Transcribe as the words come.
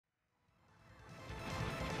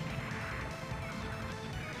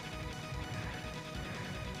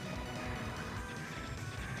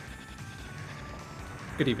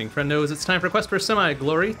Good evening, friendos. It's time for Quest for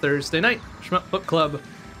Semi-Glory Thursday night Shmup Book Club.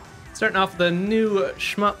 Starting off the new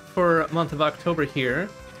Shmup for month of October here.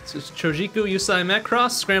 This is Choujikuu Yousai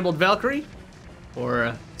Macross, Scrambled Valkyrie,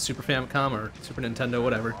 or Super Famicom or Super Nintendo,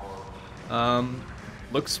 whatever.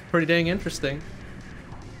 Looks pretty dang interesting.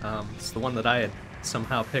 It's the one that I had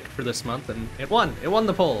somehow picked for this month, and it won. It won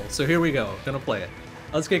the poll, so here we go. Gonna play it.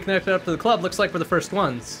 Let's get connected up to the club. Looks like we're the first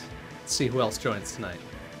ones. Let's see who else joins tonight.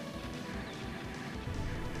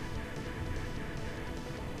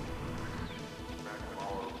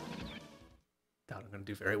 Doubt I'm gonna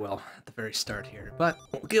do very well at the very start here, but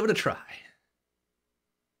we'll give it a try.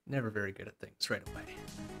 Never very good at things right away.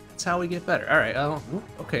 That's how we get better. All right. Oh,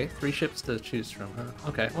 okay. 3 ships to choose from, huh?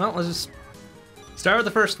 Okay. Well, let's just start with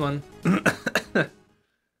the first one.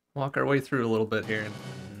 Walk our way through a little bit here and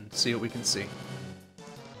see what we can see.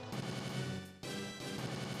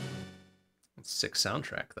 Sick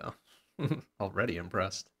soundtrack, though. Already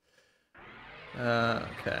impressed.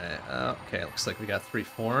 Okay. Okay. Looks like we got 3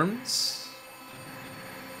 forms.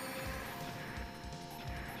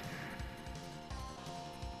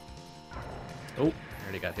 Oh, I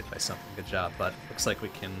already got hit by something. Good job, but looks like we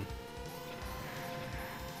can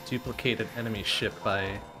duplicate an enemy ship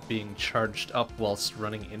by being charged up whilst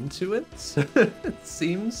running into it. It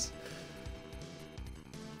seems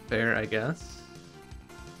fair, I guess.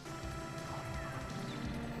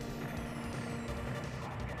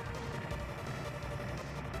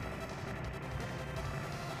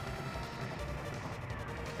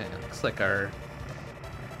 Okay, looks like our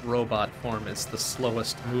robot form is the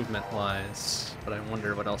slowest movement-wise, but I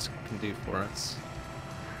wonder what else it can do for us.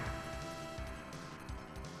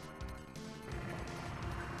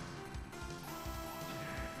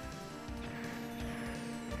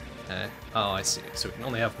 Okay. Oh, I see. So we can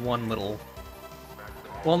only have one little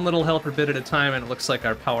helper bit at a time, and it looks like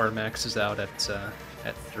our power maxes out at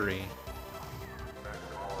 3.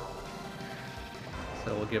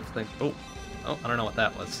 So we'll give things. Oh, I don't know what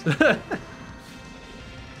that was.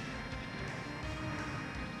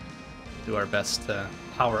 Do our best to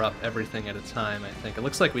power up everything at a time, I think. It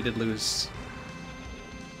looks like we did lose...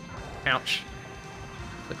 Ouch.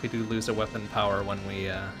 Like we do lose a weapon power when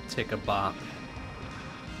we take a bop.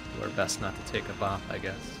 Do our best not to take a bop, I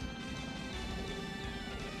guess.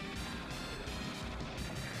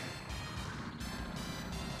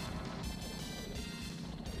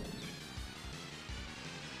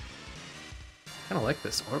 Kinda like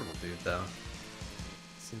this orbital dude, though.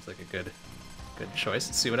 Seems like a good choice.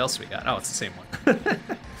 Let's see what else we got. Oh, it's the same one.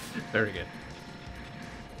 Very good.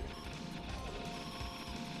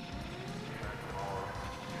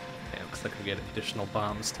 Okay, looks like we get additional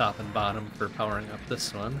bombs top and bottom for powering up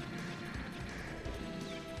this one.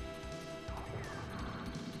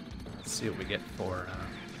 Let's see what we get for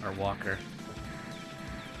our walker.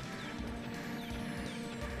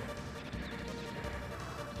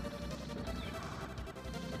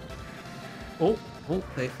 Oh,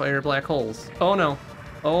 they fire black holes. Oh no.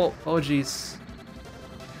 Oh jeez.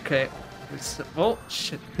 Okay. Oh,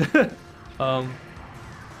 shit.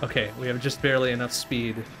 Okay, we have just barely enough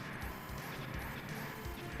speed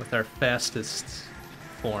with our fastest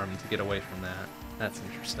form to get away from that. That's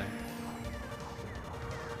interesting.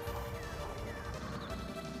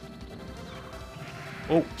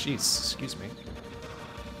 Oh, jeez. Excuse me.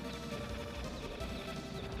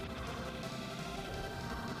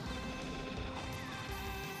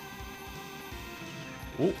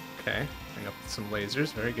 Oh, okay. Bring up some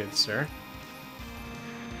lasers. Very good, sir.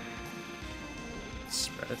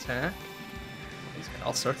 Spread attack. He's got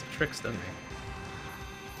all sorts of tricks, doesn't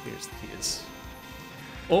he? Here's the keys.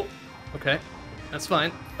 Oh, okay. That's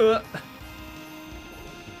fine.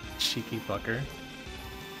 Cheeky fucker.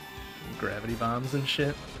 Gravity bombs and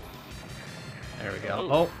shit. There we go.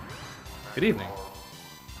 Oh, good evening.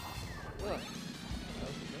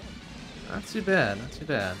 Not too bad, not too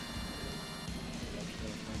bad.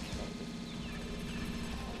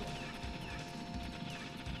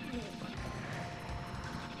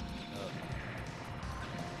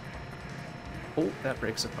 Oh, that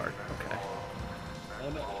breaks apart. Okay. Oh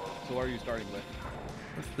no. So what are you starting with?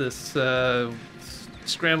 With this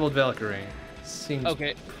Scrambled Valkyrie. Seems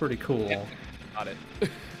pretty cool. Yeah, got it. It's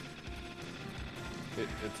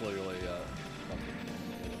literally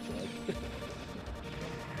like.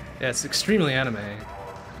 Yeah, it's extremely anime,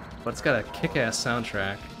 but it's got a kick-ass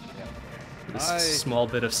soundtrack. Yeah. This small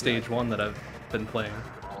bit of stage 1 that I've been playing.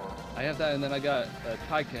 I have that, and then I got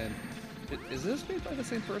Taiken. Is this made by the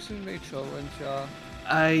same person who made Cho and Cha?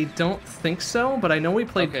 I don't think so, but I know we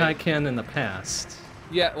played Kaiken in the past.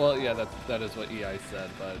 Yeah, well, yeah, that is what EI said,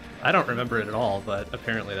 but... I don't remember it at all, but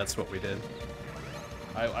apparently that's what we did.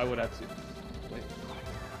 I would have to. Wait.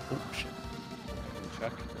 Oh shit.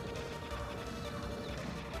 Check.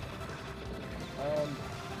 Oh.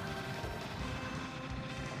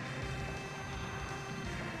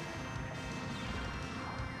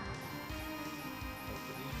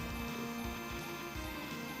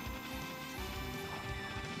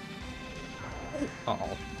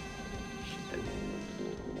 Shit.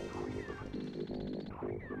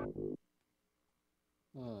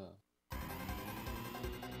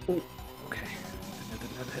 Oh. Okay.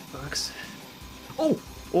 Didn't have a hitbox. Oh!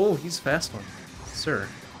 Oh, he's a fast one. Sir.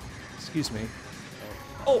 Excuse me.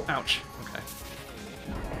 Oh, ouch. Okay.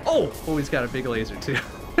 Oh! Oh, he's got a big laser, too.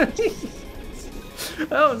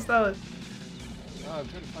 Oh, stop it. I'm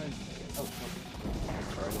trying to find. Oh,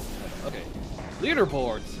 sorry. Okay.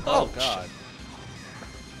 Leaderboards. Oh, God.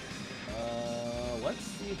 Let's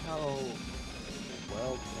see how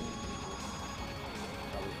well.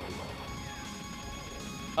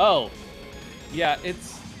 Oh, yeah.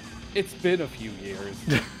 It's been a few years.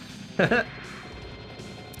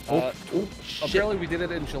 Shit. Apparently, we did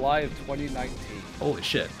it in July of 2019. Holy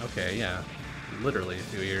shit. Okay, yeah. Literally a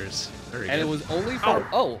few years. Very And good. it was only for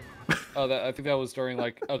I think that was during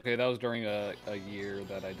like that was during a year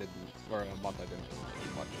that I didn't, or a month I didn't do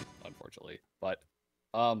much, unfortunately. But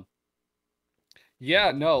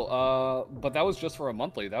yeah, no, but that was just for a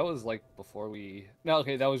monthly. That was like before we. No,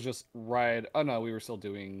 okay, that was just right. Oh no, we were still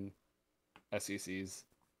doing SECs.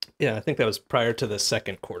 Yeah, I think that was prior to the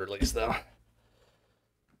second quarterlies, though.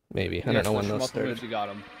 Maybe. I don't know when those started. You got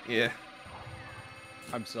them. Yeah.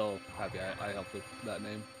 I'm so happy I helped with that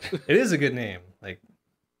name. It is a good name. Like,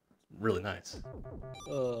 really nice.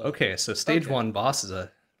 Okay, so stage 1 boss is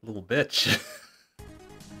a little bitch. I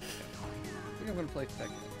think I'm gonna play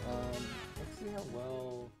Tekken. Let's see how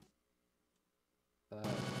well that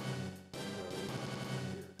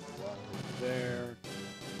goes. There.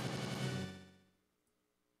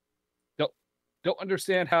 Don't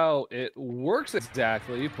understand how it works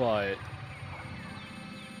exactly, but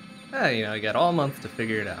Yeah, you know, you got all month to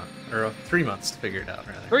figure it out. Or 3 months to figure it out,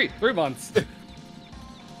 rather. 3 months.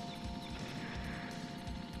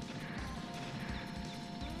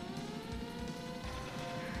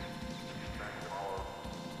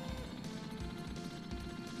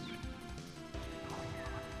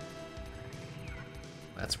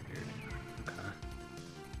 That's weird. Okay.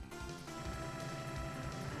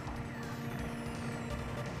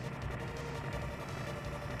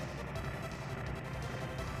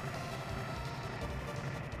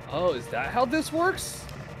 Oh, is that how this works?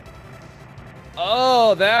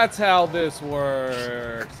 Oh, that's how this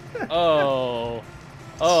works. Oh.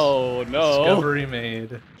 Oh, no. Discovery made.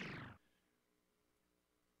 There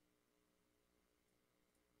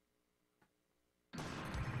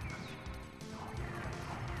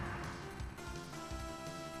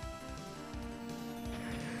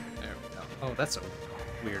we go. Oh, that's a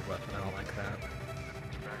weird weapon. I don't like that.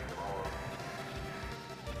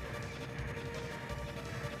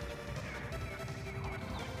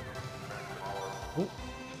 Oh.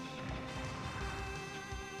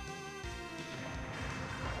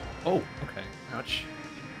 Oh, okay. Ouch.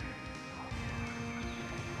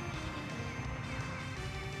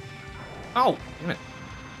 Oh, damn it.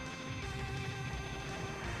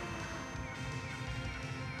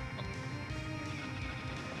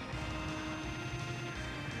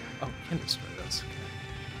 Oh, you can destroy those. Okay.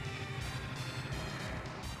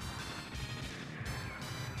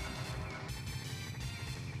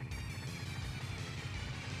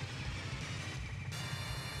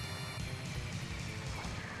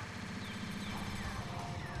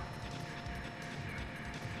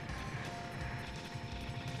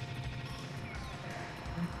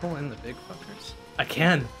 Pull in the big fuckers? I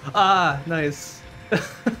can! Ah, nice.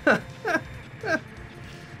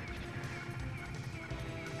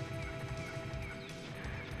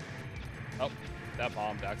 Oh, that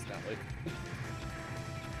bombed accidentally.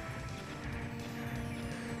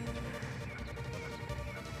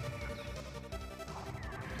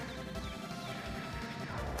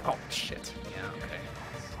 Oh, shit. Yeah, okay.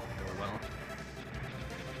 Go well.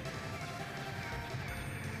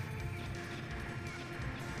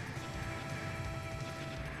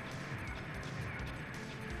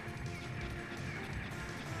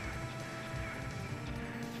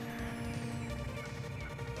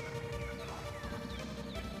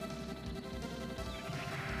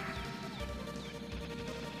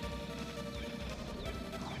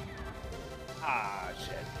 Ah,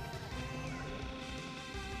 shit.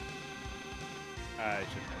 I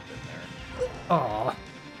shouldn't have been there. Aw.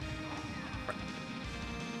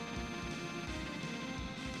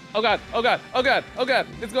 Oh god, oh god, oh god, oh god,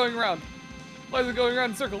 it's going around. Why is it going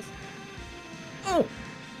around in circles? Oh!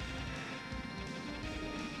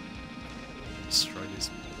 Destroy these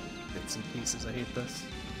bits and pieces. I hate this.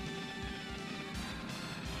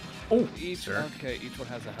 Oh, Each sure. Okay, each one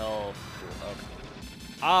has a health. Cool. Okay.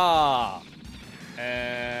 Ah!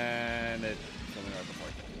 And it's something right before.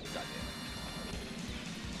 God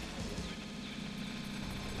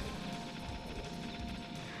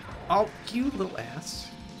damn it. Oh, you little ass.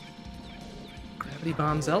 Gravity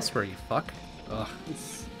bombs elsewhere, you fuck. Ugh.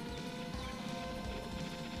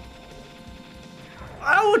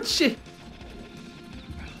 Ouch!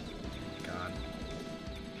 God.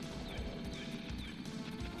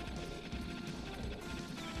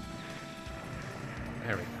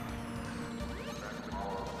 There we go.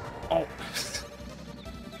 Oh!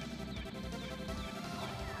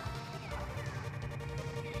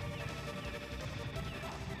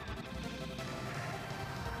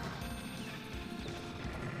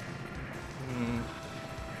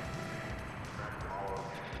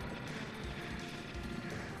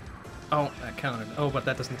 Oh, that counted. Oh, but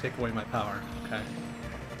that doesn't take away my power. Okay.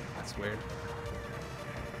 That's weird.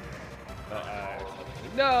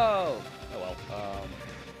 No! Oh well.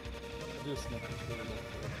 Just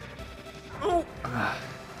Oh!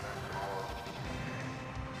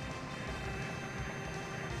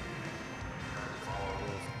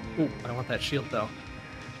 Ooh, I want that shield though.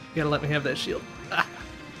 You gotta let me have that shield. Ah.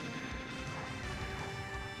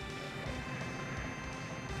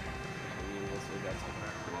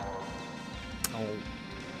 Oh. Okay,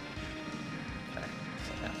 that's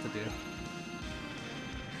what I have to do.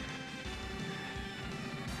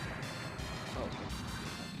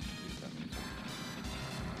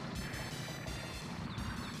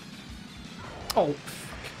 Oh, fuck.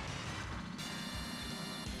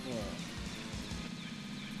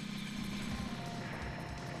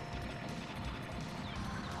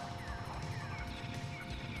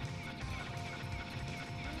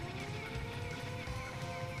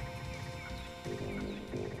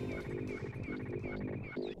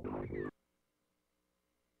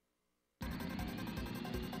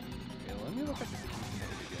 Let me look at this again.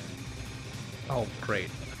 Oh, great.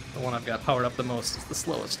 The one I've got powered up the most is the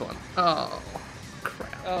slowest one. Oh,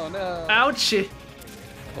 crap. Oh no. Ouchie!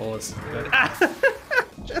 Oh, this is good.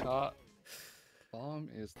 Shot. Bomb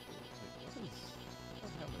is.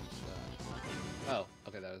 Oh,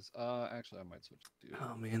 okay, that is. Actually, I might switch to.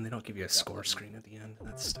 Oh man, they don't give you a score screen at the end.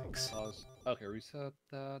 That stinks. Okay, reset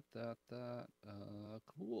that.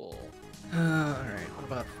 Cool. Alright, what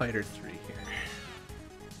about Fighter 3 here?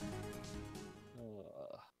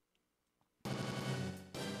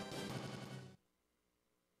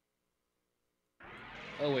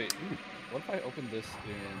 Oh wait, what if I open this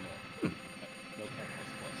in Notepad++?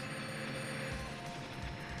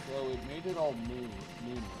 So it made it all moon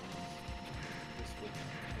rooms. This would.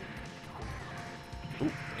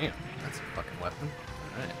 Ooh, damn, that's a fucking weapon.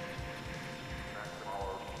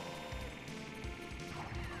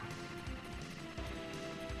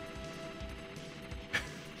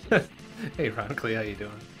 Alright. Hey Ronckley, how you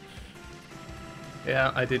doing?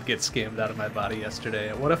 Yeah, I did get scammed out of my body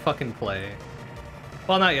yesterday. What a fucking play.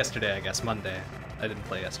 Well, not yesterday, I guess, Monday. I didn't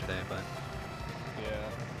play yesterday, but... Yeah.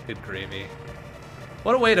 Good gravy.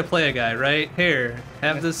 What a way to play a guy, right? Here,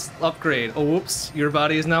 have this upgrade. Oh, whoops, your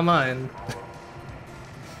body is now mine.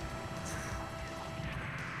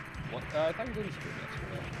 What? I thought you didn't stream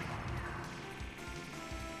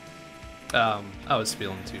yesterday. I was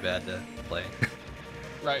feeling too bad to play.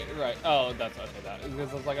 Right. Oh, that's okay. That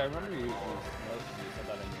because I was like, I remember you said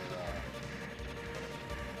that in your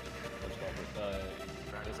what's it called?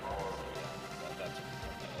 Discord. So that's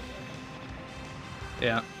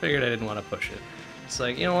Yeah, figured I didn't want to push it. It's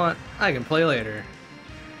like, you know what? I can play later.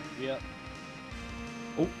 Yep.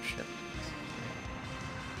 Oh, shit.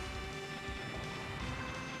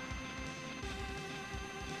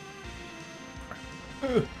 Crap.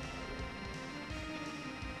 Oh.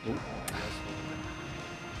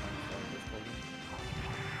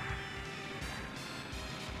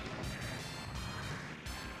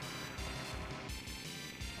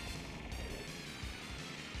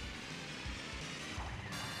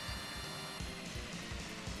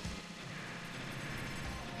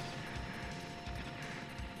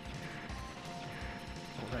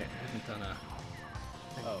 Right, I haven't done a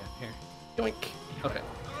thing Oh. yet. Here. Yoink! Okay.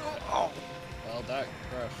 Oh! Well, that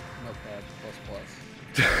crashed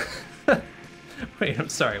Notepad++. Wait, I'm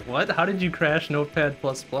sorry, what? How did you crash Notepad++?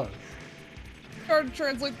 Trying to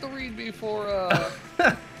translate the read before,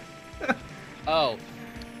 Oh.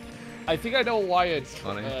 I think I know why it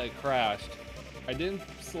crashed. I didn't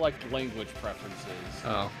select language preferences.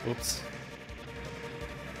 Oh, oops.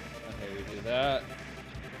 Okay, Do that.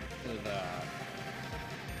 Do that.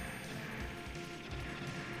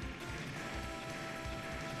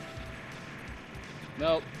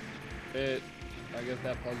 Nope. I guess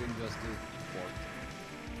that plugin just is forked.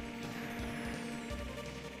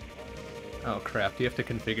 Oh crap, do you have to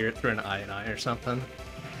configure it through an INI or something?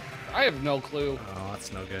 I have no clue. Oh,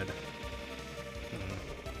 that's no good.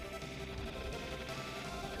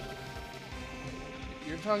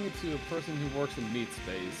 You're talking to a person who works in meat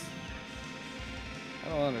space. I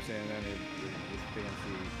don't understand any of this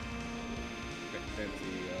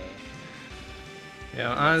fancy,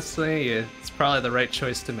 Yeah, honestly, it's probably the right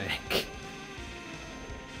choice to make.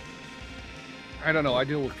 I don't know. I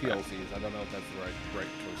deal with PLCs. I don't know if that's the right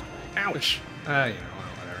choice to make. Ouch! You know,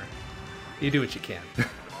 whatever. You do what you can.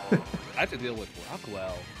 I have to deal with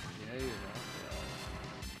Rockwell. Yay, Rockwell.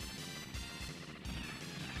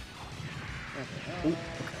 Ooh,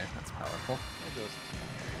 okay, that's powerful.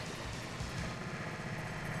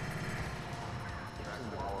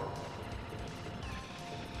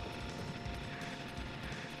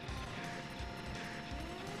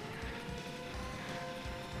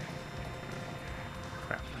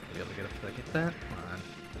 Crap, I'm not gonna be able to get up till I get that. Come on.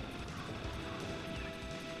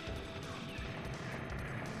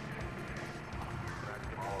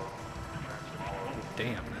 Oh,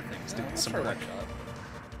 damn, that thing's doing some work.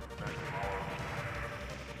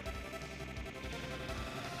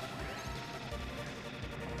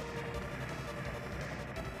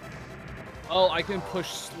 Oh, I can push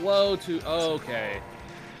slow to... Oh, okay.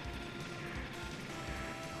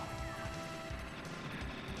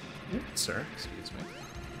 Sir, excuse me.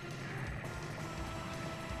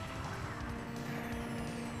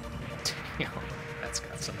 Damn, that's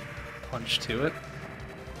got some punch to it.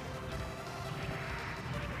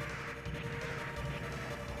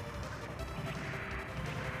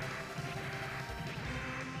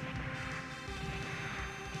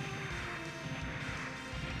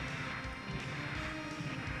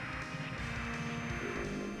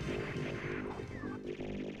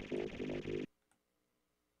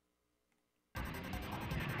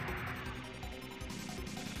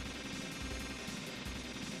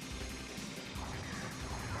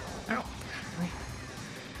 Ow.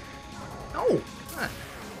 Oh! God.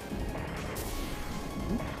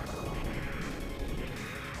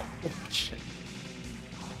 Oh, shit.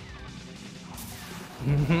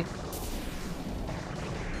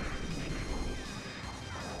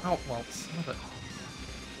 Oh, well, son of a...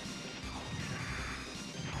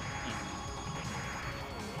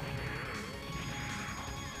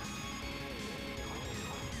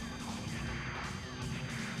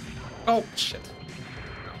 Oh, shit.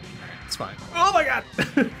 No, it's fine. Oh my god!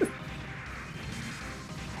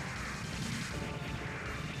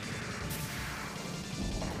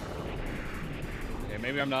 Okay,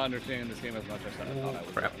 maybe I'm not understanding this game as much as I thought I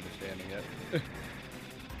was Crap. understanding it.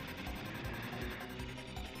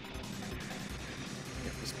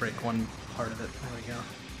 Yeah, just break one part of it. There we go.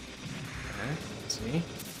 Okay, let's see.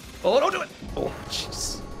 Oh, don't do it! Oh,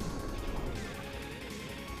 jeez.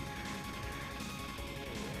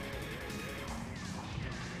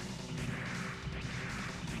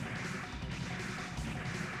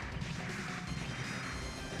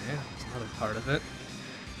 Okay, there's another part of it.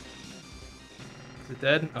 Is it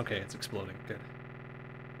dead? Okay, it's exploding. Good.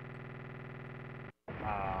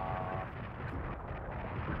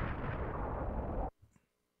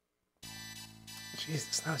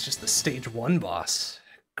 Jesus, now it's just the stage 1 boss.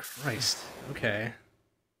 Christ. Okay.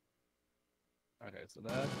 Okay, so that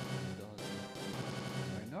does...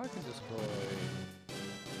 Alright, now I can destroy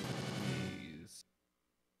these.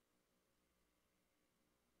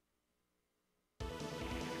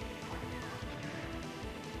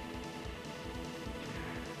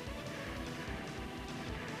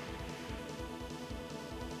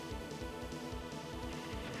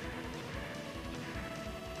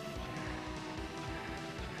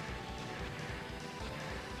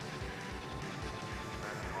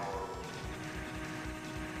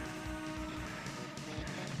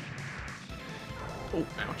 Oh,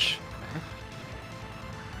 ouch. Okay.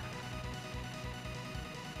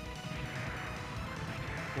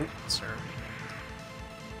 Oh, sir.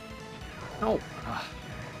 No. Ah.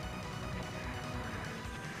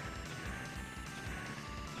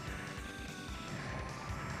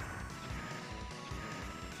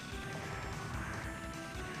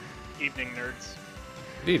 Evening, nerds.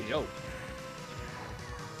 Dude. Yo.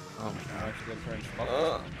 Oh my Now I god. should get French.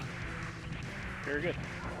 Very good.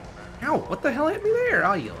 Ow, what the hell hit me there?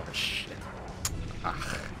 Oh, you little shit.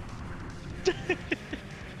 Ah.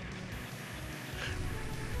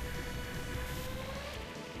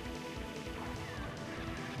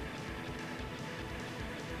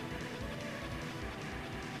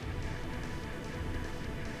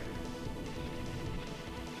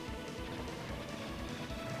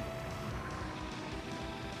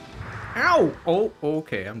 Ow! Oh,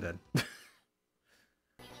 okay, I'm dead. You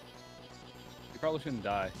probably shouldn't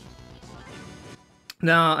die.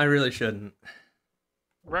 No, I really shouldn't.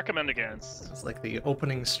 Recommend against. It's like the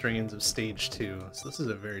opening strains of Stage 2, so this is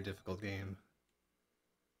a very difficult game.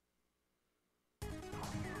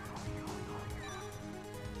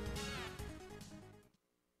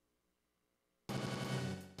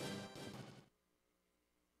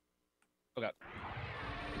 Oh god.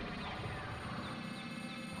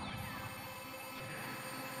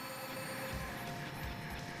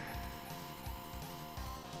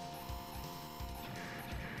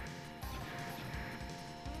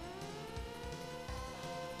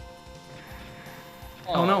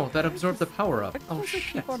 Oh no, that absorbed the power up. Why Oh does it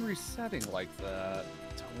shit. keep on resetting like that?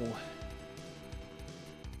 Oh.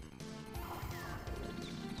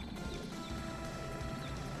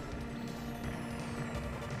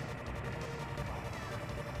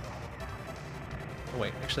 Oh,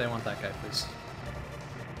 wait, actually I want that guy, please.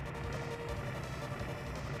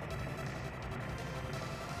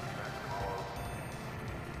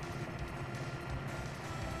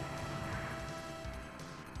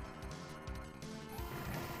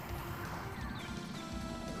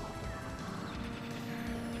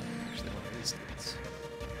 Actually, one of these dudes.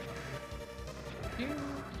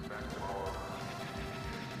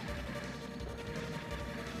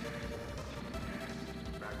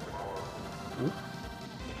 Oop.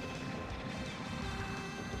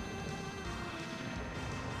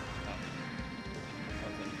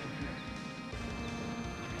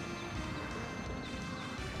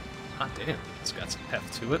 Ah, damn, it's got some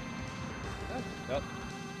heft to it. Yep.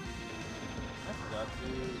 I forgot to.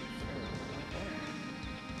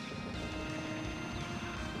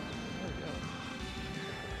 There we go.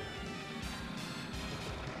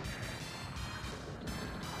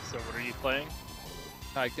 So what are you playing?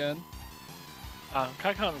 Kaiken.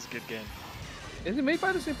 Kaikon is a good game. Is it made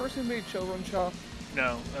by the same person who made Showrun Shop?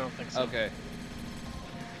 No, I don't think so. Okay.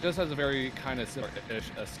 Just has a very kind of similar-ish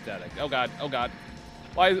aesthetic. Oh god, oh god.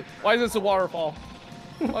 Why is this a waterfall?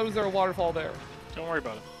 Why was there a waterfall there? Don't worry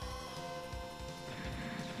about it.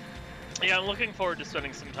 Yeah, I'm looking forward to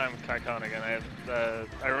spending some time with Kaikon again.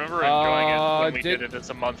 I remember enjoying it when we did it as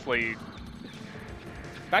a monthly.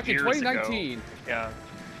 Back in years 2019. ago. Yeah.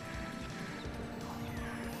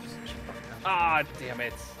 Ah, damn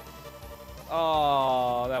it.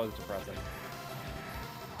 Oh, that was depressing.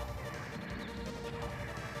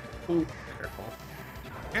 Ooh, careful.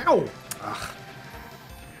 Ow! Ugh.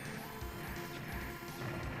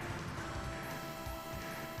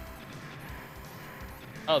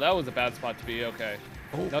 Oh, that was a bad spot to be. Okay.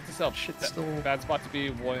 Oh, Not to self. shit, still... Bad spot to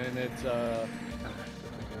be when it's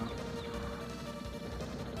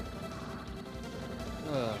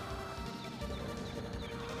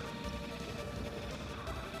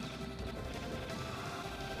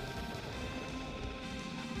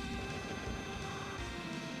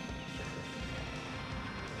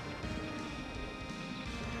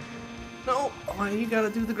No! Why you gotta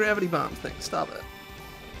do the gravity bomb thing? Stop it.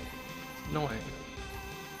 It's annoying.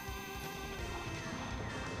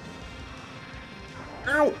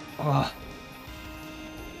 Ow! Ugh.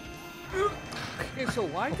 Okay, so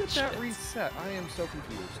why did that reset? I am so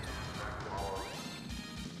confused.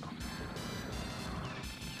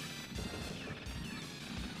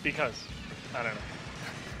 Because I don't know.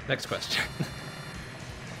 Next question.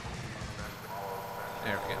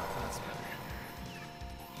 There we go. That's better.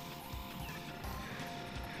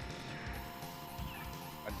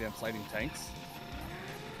 Goddamn sliding tanks.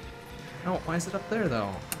 No, why is it up there though?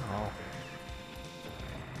 Oh.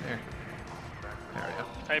 There. There we go.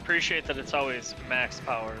 I appreciate that it's always max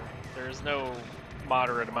power. There's no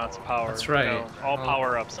moderate amounts of power. That's right. You know, all Well,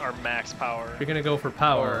 power-ups are max power. If you're gonna go for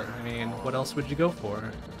power, I mean, what else would you go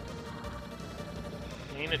for?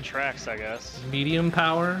 Unit tracks, I guess. Medium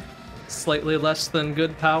power? Slightly less than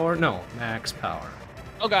good power? No, max power.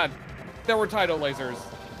 Oh god, there were tidal lasers.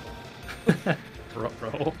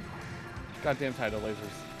 Bro. Goddamn tidal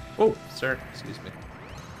lasers. Oh, sir, excuse me.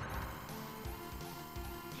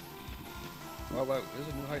 Well, that is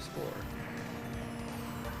a new high score.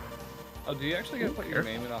 Oh, do you actually get to put your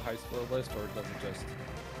name in a high score list, or does it just...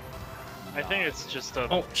 I think it's just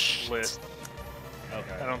a list.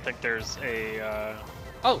 Okay. I don't think there's a.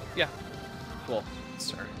 Oh, yeah. Cool.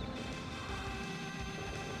 Sorry.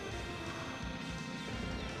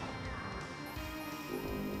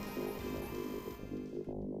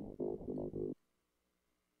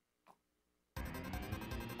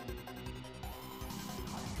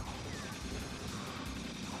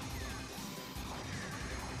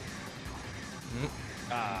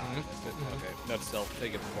 Okay, no, still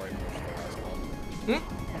take it before I push the last one. Yeah,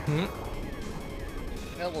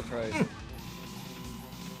 we'll try.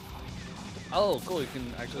 Oh, cool, you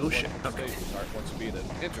can actually select the stage start once you beat it.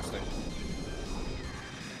 Interesting.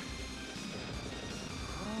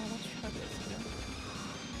 Let's try this again.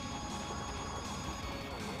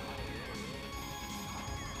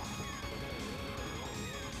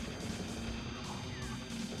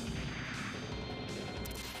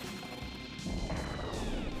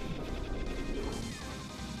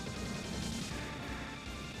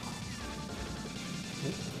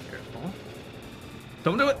 Careful.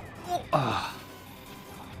 Don't do it! Oh. Ah.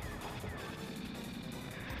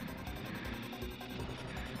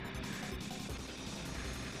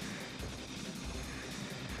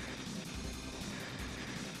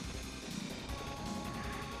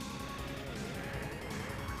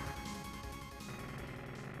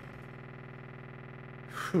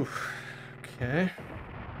 Whew. Okay.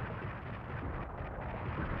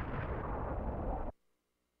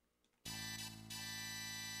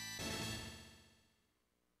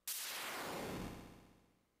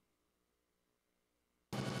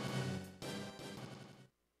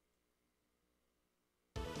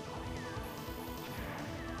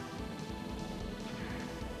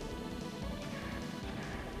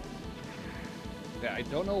 Yeah, I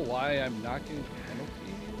don't know why I'm not getting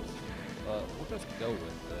penalties, but we'll just go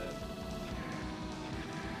with it.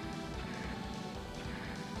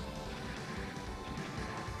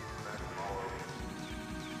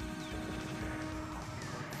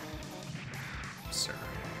 Sir.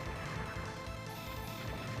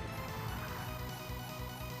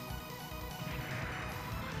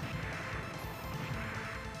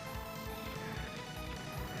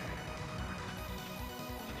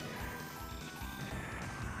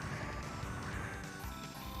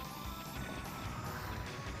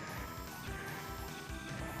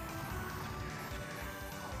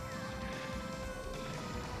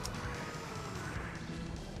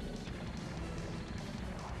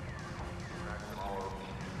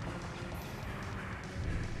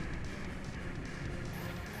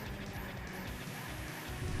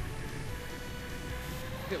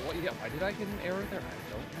 Yeah, why did I get an error there? I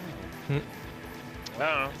don't know. I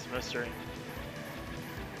don't know, it's a mystery.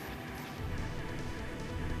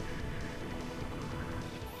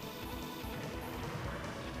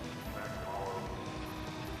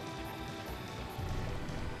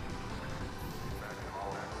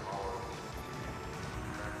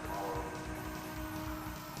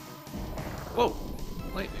 Whoa!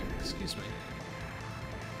 Lightning, excuse me.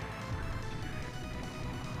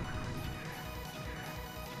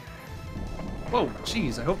 Whoa,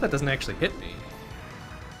 jeez, I hope that doesn't actually hit me.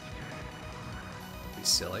 That'd be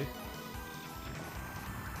silly.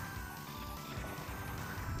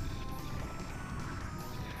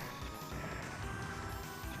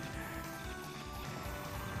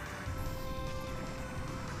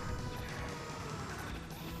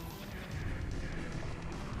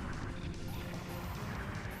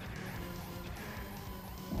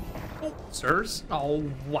 Oh, sirs? Oh,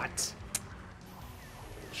 what?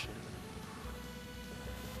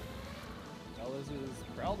 Well, this is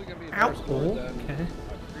probably going to be a Ow. better score than Okay.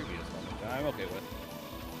 my previous one, which I'm okay with.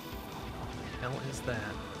 Hell is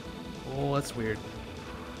that? Oh, that's weird.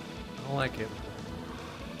 I don't like it.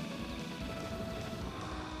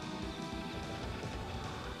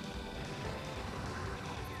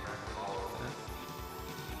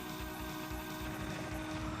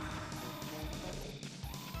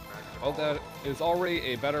 Well, that is already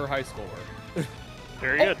a better high score.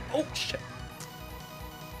 Very good. Oh, shit.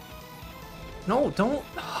 No, don't.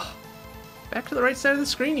 Back to the right side of the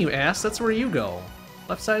screen, you ass. That's where you go.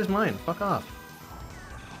 Left side is mine. Fuck off.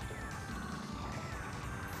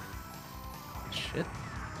 Shit.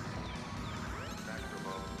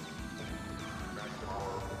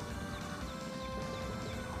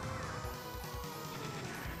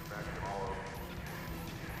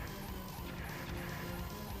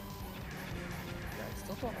 Yeah, I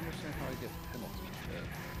still don't understand how I get penalty shit.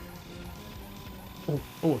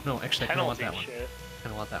 Oh, no, actually, I kind of want Penalty that one. shit. I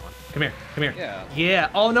kind of want that one. Come here, come here. Yeah. Yeah.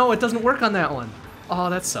 Oh, no, it doesn't work on that one. Oh,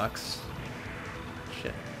 that sucks.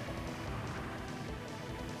 Shit.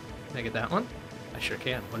 Can I get that one? I sure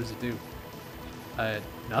can. What does it do?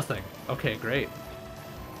 Nothing. Okay, great.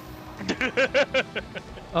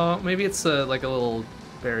 Oh, maybe it's like a little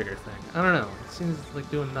barrier thing. I don't know. It seems like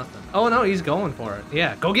doing nothing. Oh, no, he's going for it.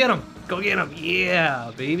 Yeah, go get him. Go get him.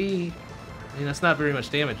 Yeah, baby. I mean, that's not very much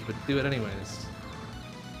damage, but do it anyways.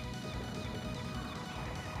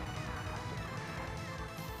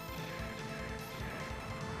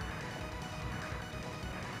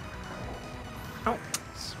 Oh.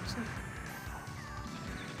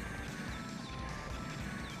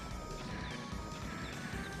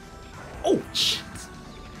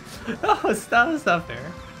 Oh, that was not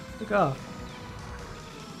fair. Look off.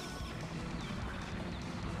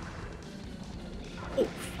 Oh,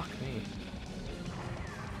 fuck me.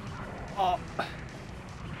 Oh.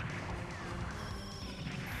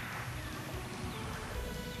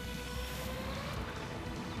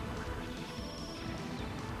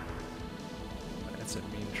 That's a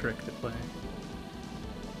mean trick to play.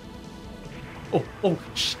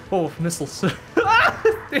 Oh, missiles.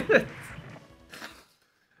 Damn it.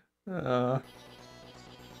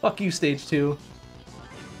 Fuck you, stage 2.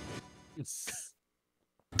 Piece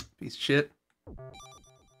of shit.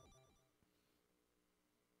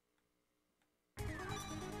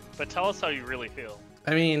 But tell us how you really feel.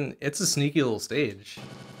 I mean, it's a sneaky little stage.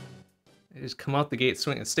 You just come out the gate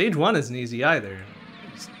swinging. Stage 1 isn't easy either.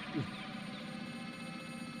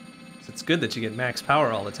 It's good that you get max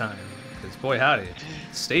power all the time. Because boy howdy,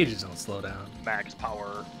 stages don't slow down. Max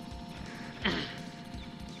power.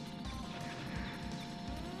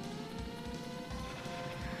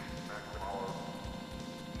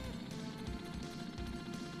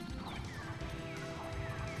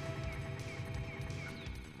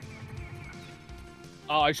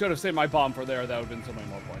 Oh, I should have saved my bomb for there. That would have been so many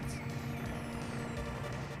more points.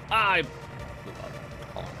 I blew up.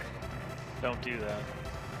 Honk. Don't do that.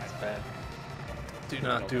 That's bad. Do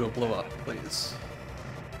not do a blow up, please.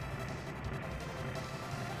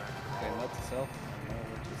 Okay, note to self. No,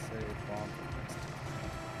 we'll just say bomb for next time.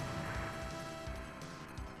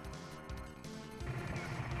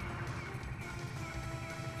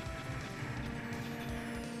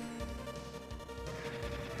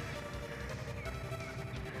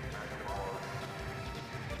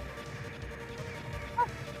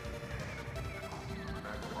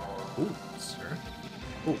 Ooh, sir.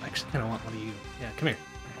 Ooh, I actually kind of want one of you. Yeah, come here.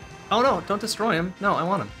 Oh no, don't destroy him. No, I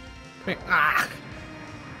want him. Come here. Ah!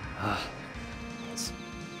 Ah. Yes.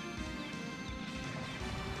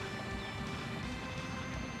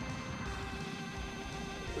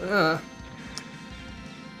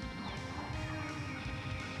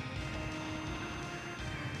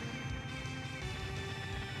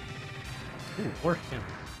 Ooh, or him.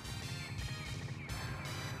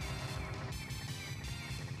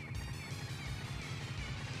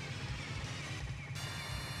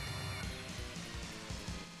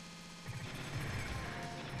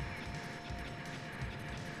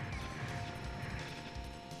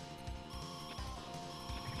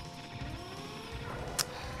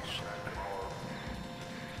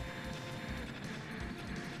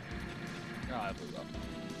 Oh, I blew up.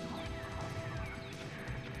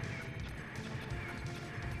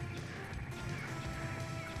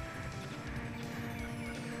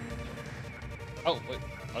 Oh, wait.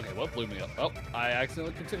 Okay, what blew me up? Oh, I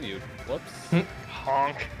accidentally continued. Whoops.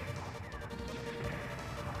 Honk.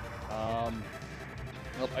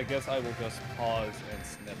 Well, I guess I will just pause and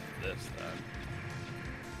snip this then.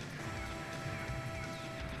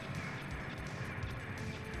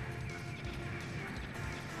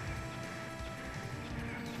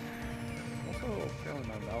 Also, apparently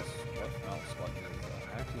my left mouse button is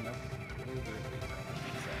acting up a little bit.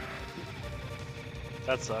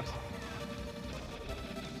 That sucks.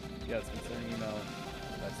 Yes, considering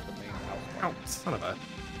that's the main house Ow, button. son of a.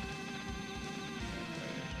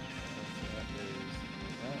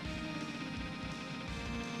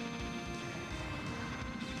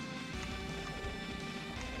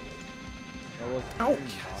 Oh,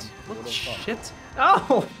 what shit?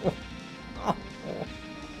 Oh! Oh!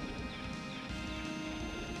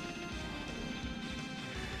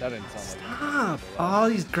 That didn't sound like Stop! Oh,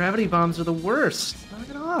 these gravity bombs are the worst. Knock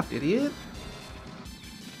it off, idiot.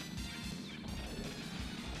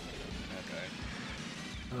 Okay.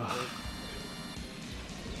 Ugh.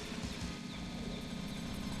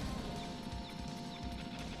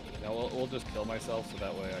 Yeah, we'll just kill myself so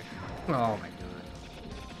that way I can. Oh my god.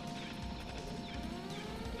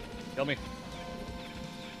 Kill me.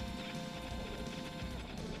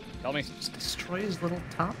 Kill me. Just destroy his little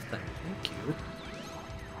top thing. Thank you.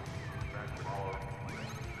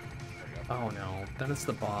 Oh no, then it's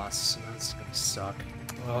the boss. That's gonna suck.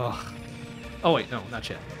 Ugh. Oh wait, no, not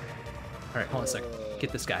yet. Alright, hold on a second.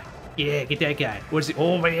 Get this guy. Yeah, get that guy. What's he?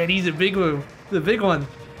 Oh man, he's a big one. The big one.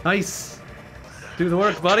 Nice. Do the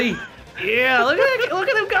work, buddy. Yeah, look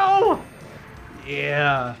at him go.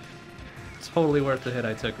 Yeah. Totally worth the hit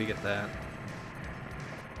I took to get that.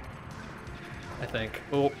 I think.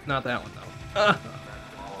 Oh, not that one though.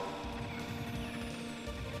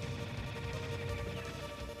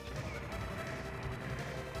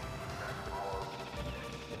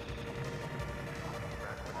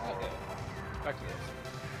 Okay. Back to this.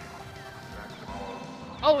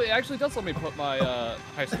 Oh, it actually does let me put my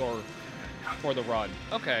high score for the run.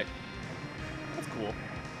 Okay. That's cool.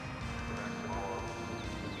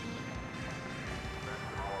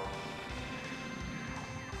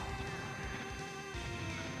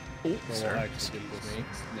 Oh, We'll sir. actually get this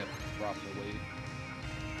snip properly.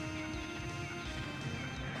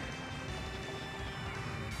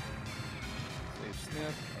 Save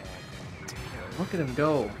snip. Look at him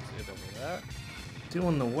go. Save over that.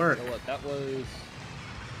 Doing the work. You know what? That was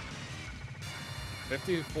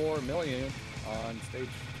 54 million on stage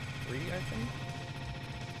 3, I think.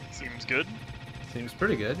 Seems good. Seems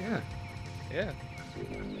pretty good, yeah. Yeah.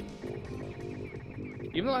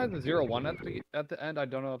 Even though I had the 0-1 at the end, I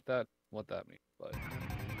don't know if what that means, but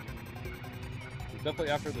it's definitely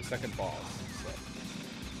after the second boss. So.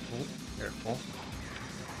 Oh, careful.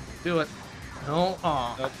 Do it. No.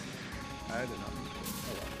 Aw. Nope. I did not.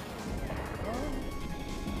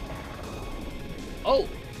 Oh,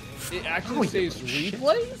 it actually saves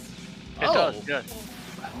replays? It does, yeah.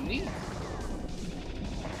 Neat.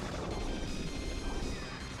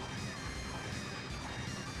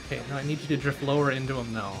 Okay, now I need you to drift lower into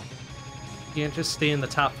him now. You can't just stay in the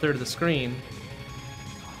top third of the screen.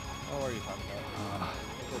 Oh, what are you talking about? Of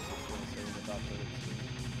course it's gonna stay in the top third of the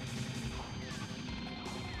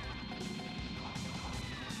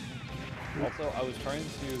screen. Also, I was trying to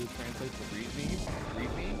translate the readme,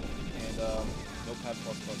 and Notepad++ is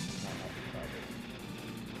not happy about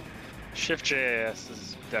it. Shift.js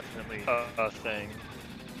is definitely a thing,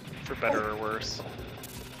 for better or worse.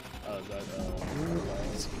 Is that,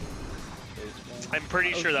 I'm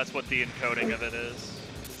pretty sure that's what the encoding of it is.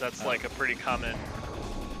 That's like a pretty common,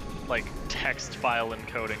 like, text file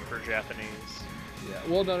encoding for Japanese. Yeah.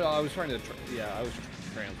 Well, no, I was trying to. I was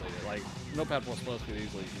translate it. Like Notepad++ could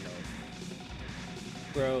easily,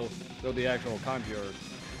 throw the actual kanji or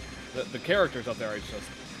the characters up there. I don't read.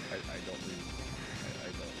 I don't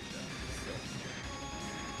read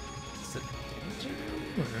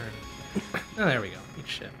that. Oh, there we go. Eat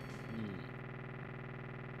shit.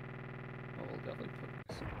 Oh, we'll definitely put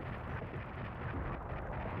this.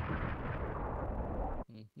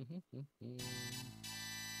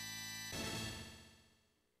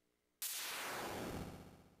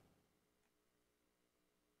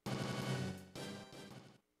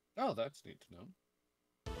 Oh, that's neat to know.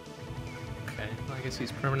 Okay, well, I guess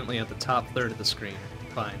he's permanently at the top third of the screen.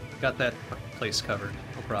 Fine. Got that place covered.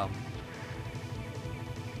 No problem.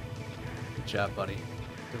 Good job, buddy.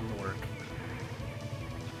 Doing the work.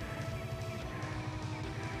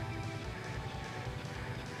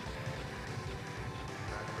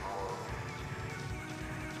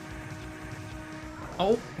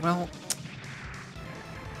 Oh, well.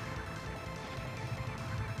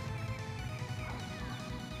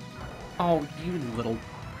 Oh, you little...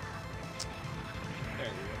 There we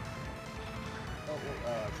go. Oh,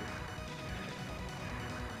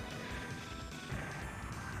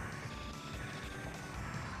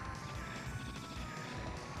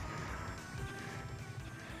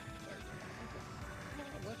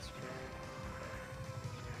 well, let's try.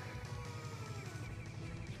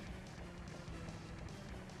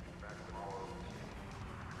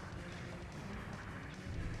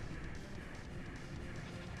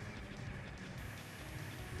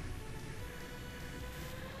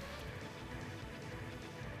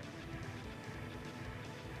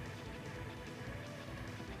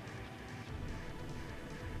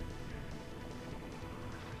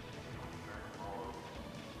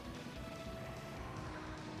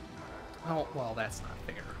 Oh, well, that's not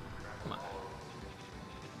fair. Come on.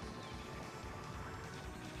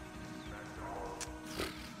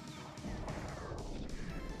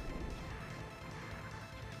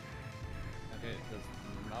 Okay, it does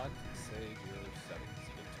not save your settings.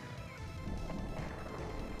 Good to know.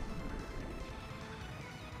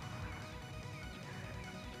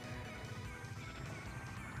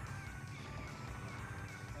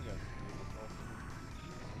 Okay.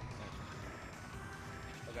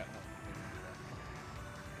 Okay, no.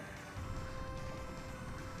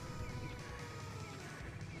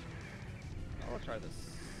 I'll try this.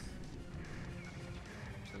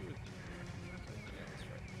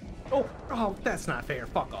 Oh, oh, that's not fair.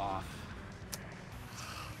 Fuck off.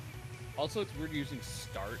 Also, it's weird using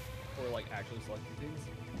start for like actually selecting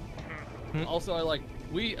things. Also,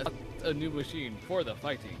 we a new machine for the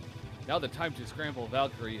fighting. Now the time to scramble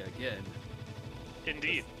Valkyrie again.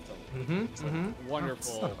 Indeed. It's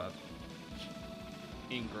wonderful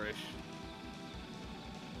English.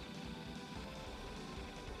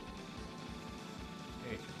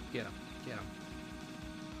 Hey, get him. Get him.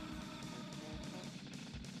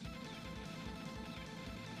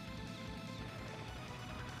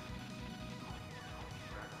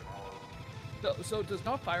 So does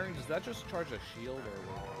not firing, does that just charge a shield, or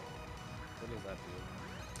what does that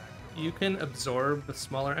do? You can absorb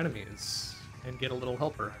smaller enemies and get a little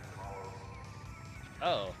helper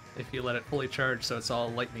Oh. if you let it fully charge, so it's all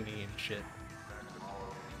lightning-y and shit.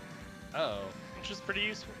 Oh. Which is pretty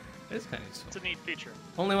useful. It is kind of useful. It's a neat feature.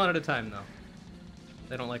 Only one at a time, though.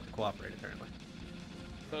 They don't like to cooperate, apparently.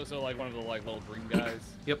 So like one of the like little green guys?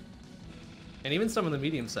 Yep. And even some of the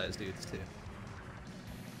medium-sized dudes, too.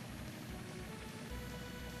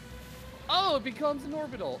 Oh, it becomes an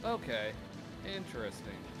orbital. Okay.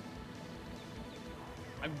 Interesting.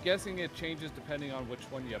 I'm guessing it changes depending on which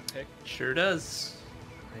one you pick. Sure does.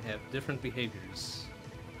 They have different behaviors.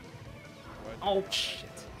 What? Oh, shit.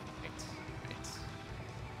 Right. Right.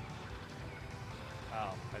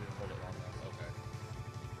 Oh, I didn't hold it long enough. Okay.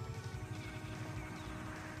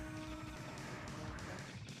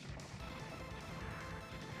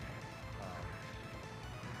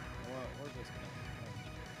 Where's this going?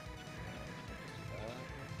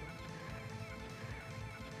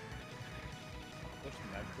 Push the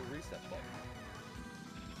magical reset button.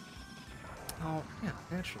 Oh, yeah,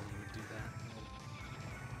 naturally you would do that.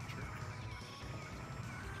 Jerk.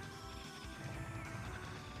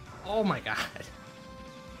 Oh my god.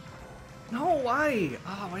 No, why?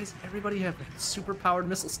 Oh, why does everybody have super powered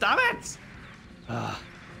missiles? Stop it! Ugh.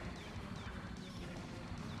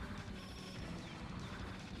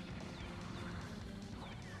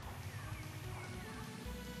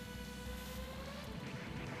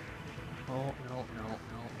 Oh, no, no,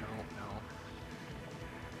 no, no, no.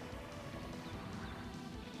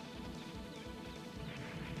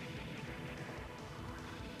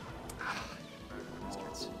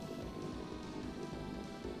 Bastards.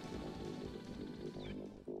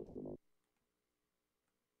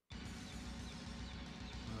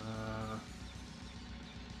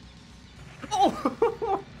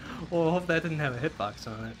 Oh! Well, I hope that didn't have a hitbox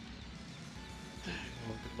on it.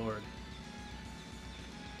 Oh, good lord.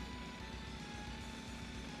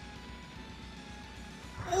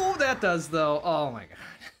 Oh, that does, though. Oh my god.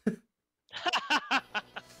 Okay,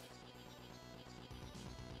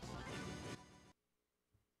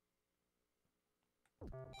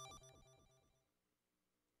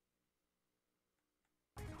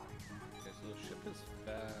 so the ship is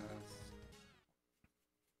fast.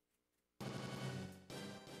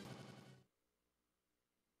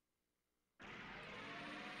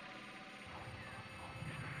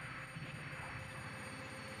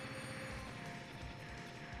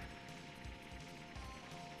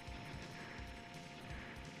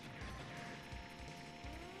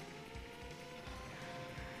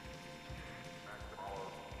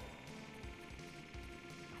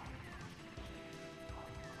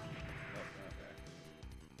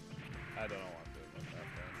 I don't know what I'm doing with that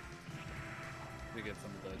thing. To get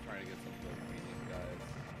some of the, trying to get some of the medium guys.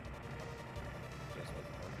 Just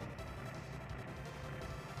wasn't working.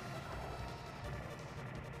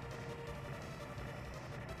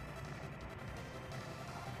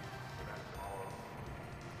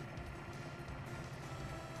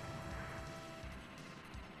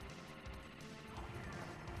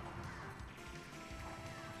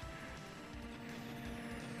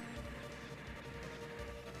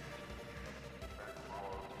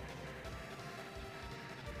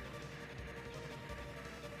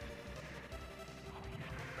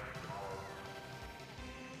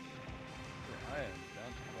 I am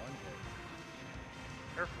down to one hit.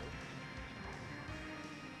 Careful.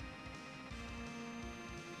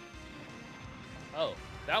 Oh,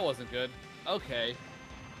 that wasn't good. Okay.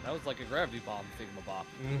 That was like a gravity bomb thingamabop.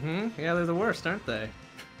 Mm-hmm. Yeah, they're the worst, aren't they?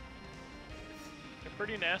 They're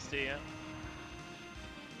pretty nasty, yeah.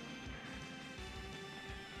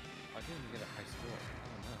 I didn't even get a high score.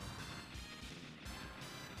 Oh no.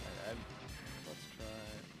 Alright, let's try.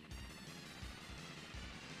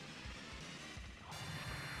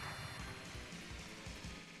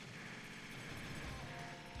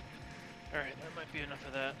 Alright, that might be enough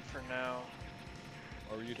of that for now.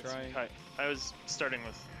 What were you Get some trying? I was starting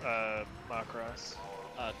with Macross.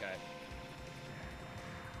 Okay.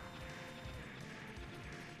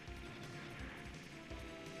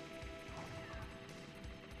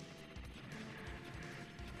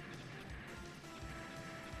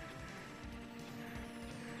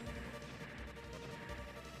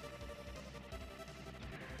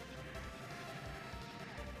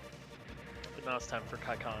 But now it's time for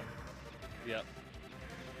Kaikon. Yep.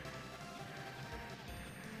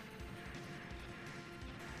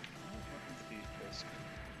 Be full screen.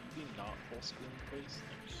 Be not full screen, please.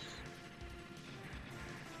 Thanks.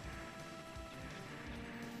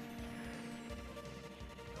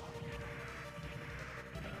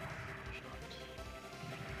 Shot.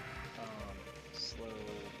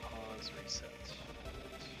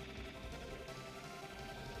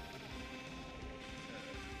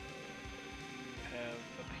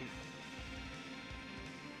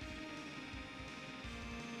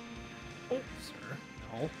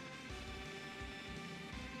 Ow.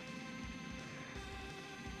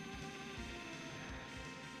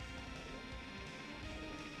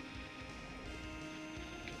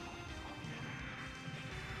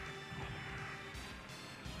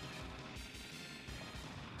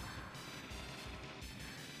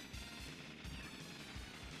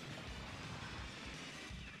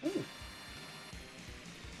 Ooh.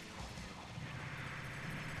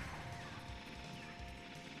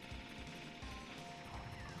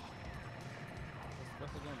 This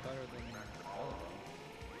is going better than all of them.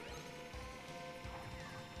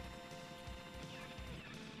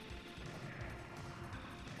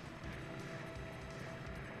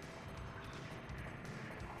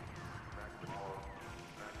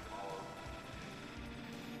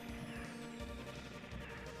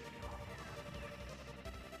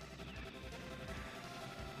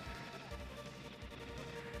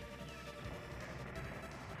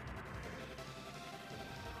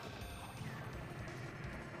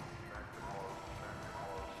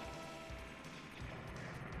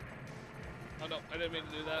 Oh no, I didn't mean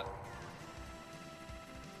to do that.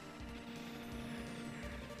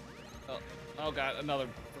 Oh god, another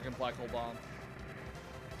freaking black hole bomb.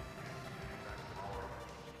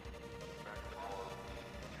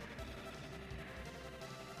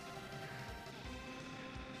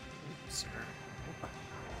 Sir.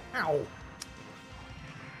 Ow.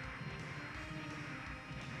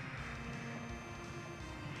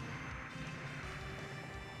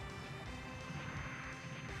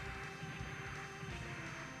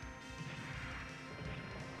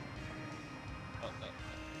 Oh no.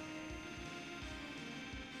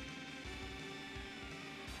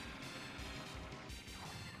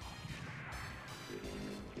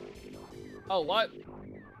 Oh, what?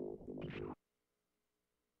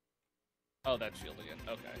 Oh, that shield again.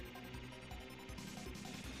 Okay.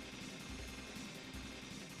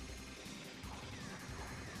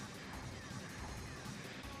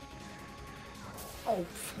 Oh,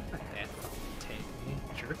 fuck that tank,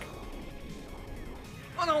 jerk.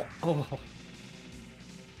 Oh no! Oh.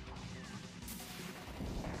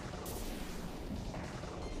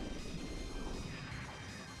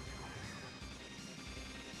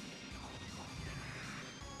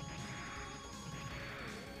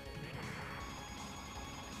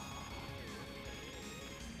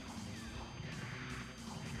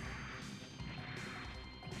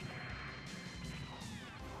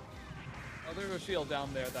 Oh, there's a shield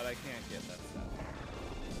down there that I can't get. That's sad.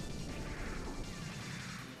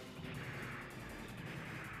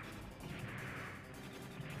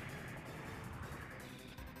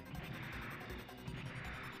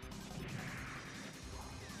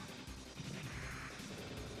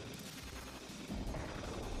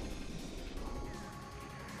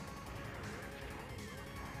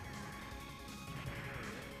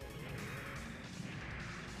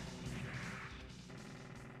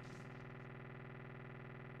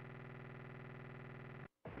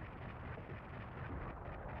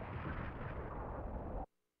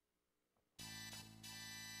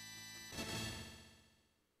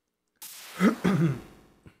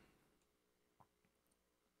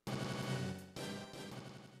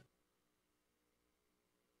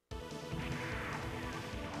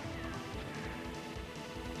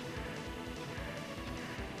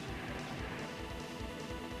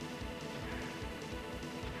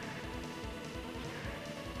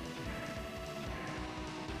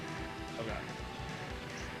 Okay.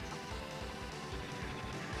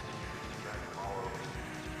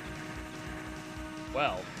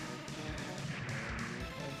 Well.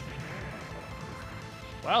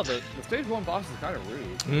 Wow, the stage 1 boss is kind of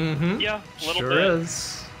rude. Mm-hmm. Yeah, a little sure bit.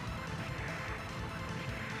 is.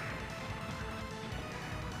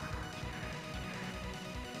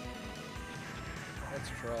 Let's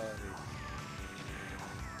try.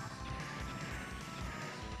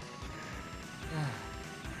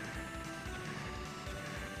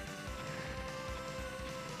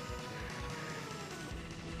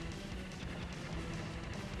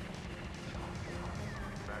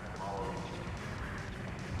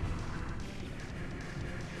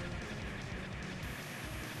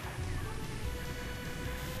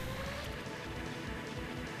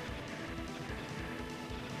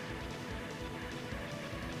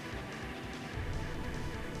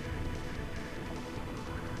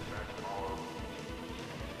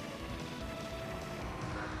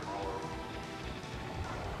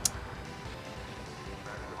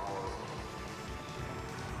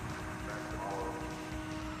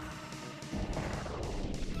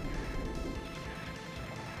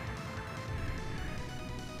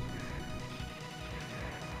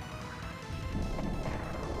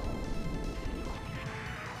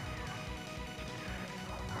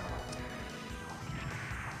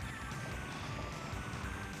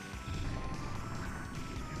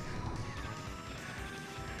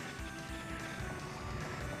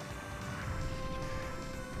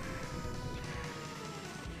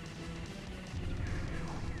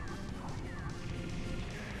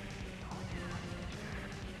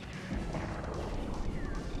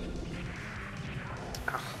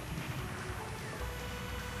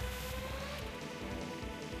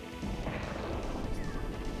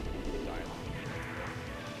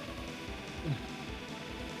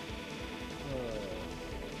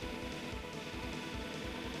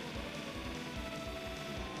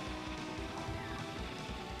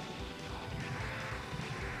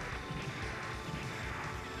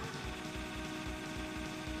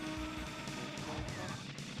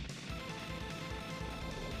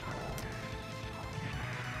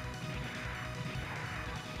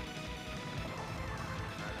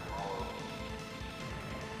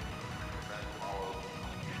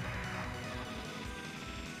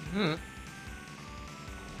 Hmm.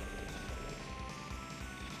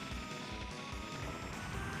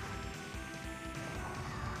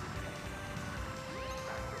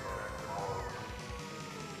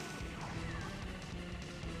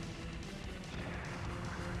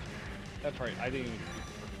 That's right. I didn't even.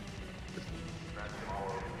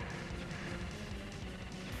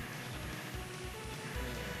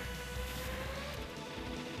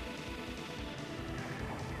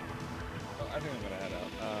 Oh, I think I'm gonna head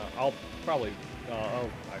out. I'll probably. I'll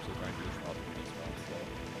actually try and do this while I'm this one. So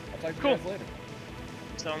I'll talk to you guys later.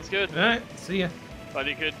 Sounds good. All right. See ya. Thought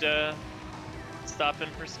you could stop in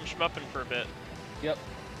for some shmupping for a bit. Yep.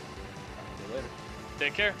 See you later.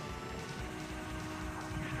 Take care.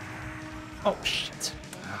 Oh shit.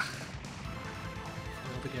 Ugh.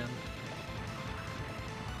 Failed again.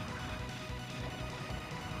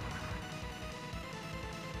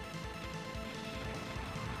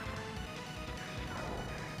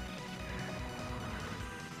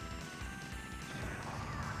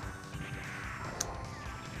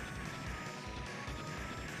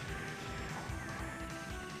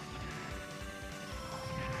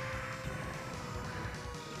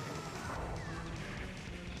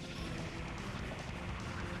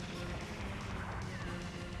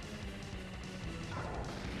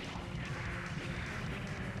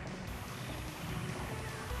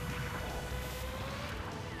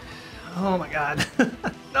 Oh my god.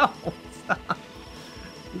 No, stop.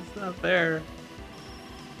 It's not fair.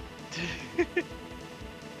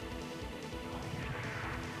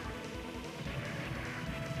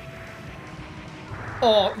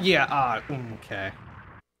 Oh, yeah, okay.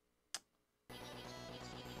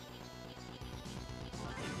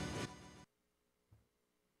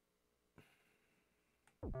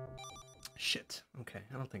 Shit. Okay,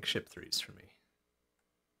 I don't think ship 3's for me.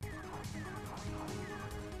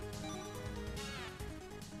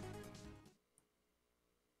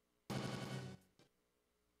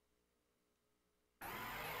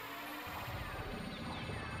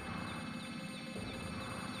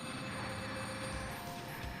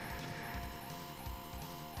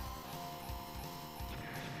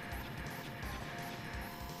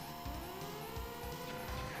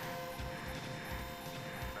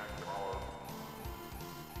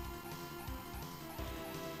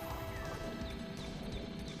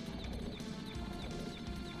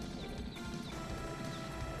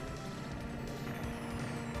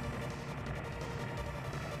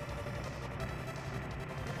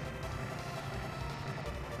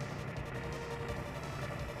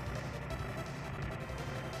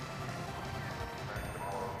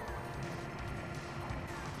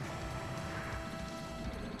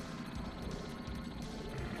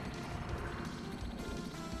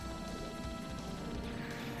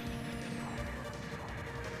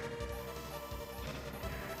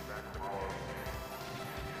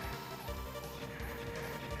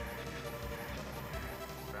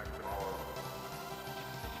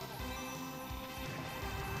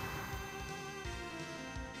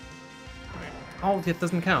 Oh, it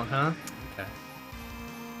doesn't count, huh? Okay.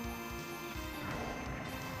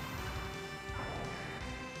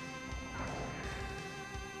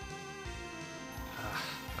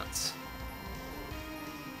 Nuts.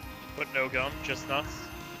 But no gum, just nuts.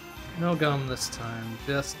 No gum this time,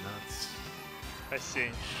 just nuts. I see.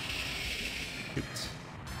 Shoot.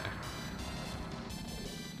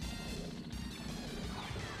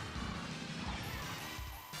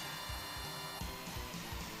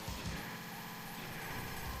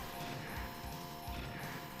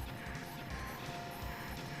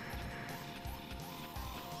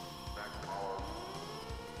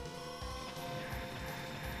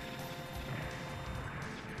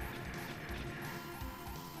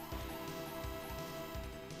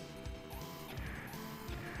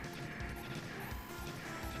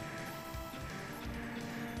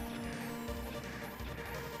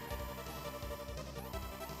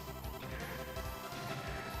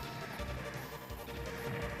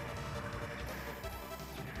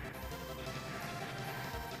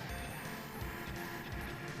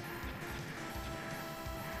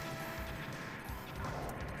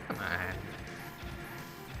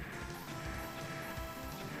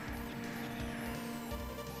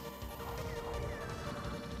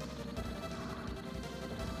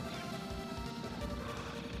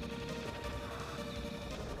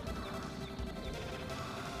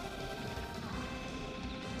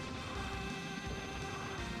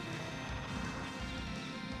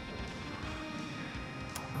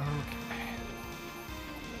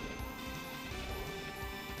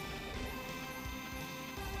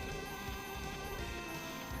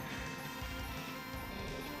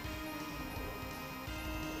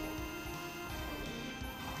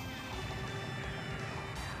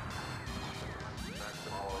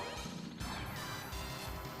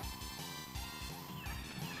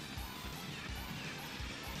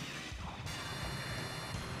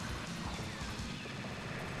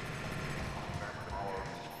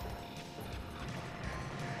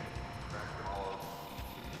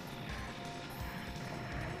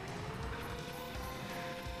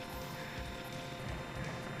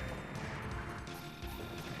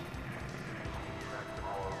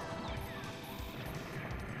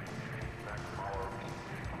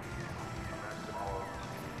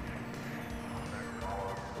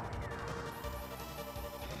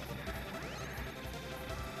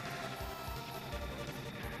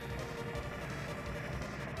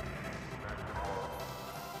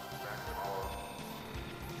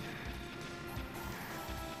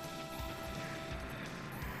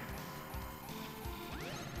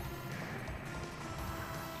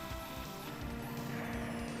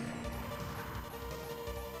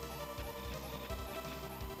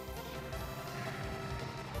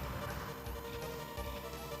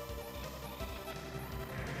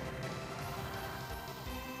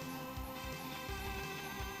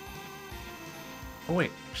 Oh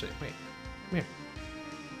wait, actually, wait. Come here.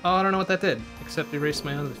 Oh, I don't know what that did, except erase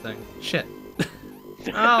my other thing. Shit.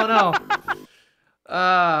 Oh no!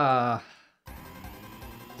 Ah.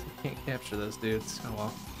 Can't capture those dudes. Oh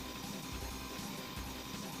well.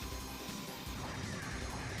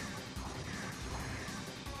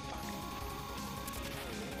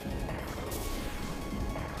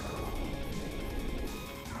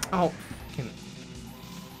 Oh, fucking.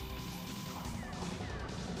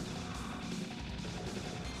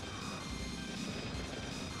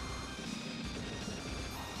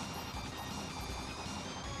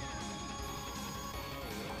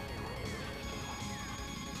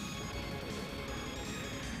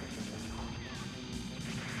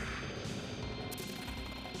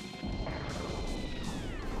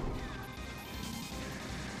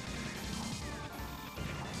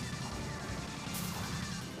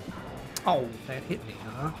 Oh, that hit me,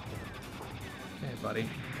 huh? Hey, buddy.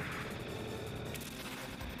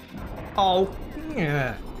 Oh,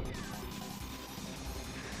 yeah.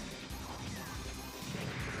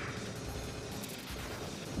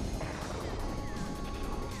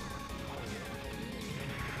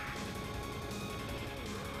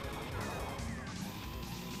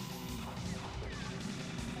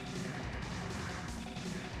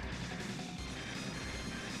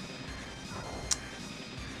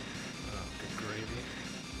 Oh, good gravy.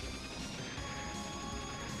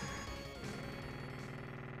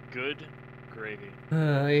 Good gravy.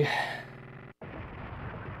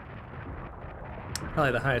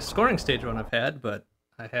 Probably the highest scoring stage one I've had, but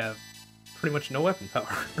I have pretty much no weapon power.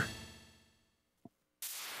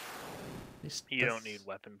 You don't need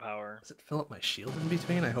weapon power. Does it fill up my shield in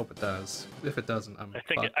between? I hope it does. If it doesn't, I'm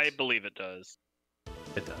fucked. I believe it does.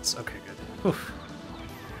 It does. Okay, good. Oof.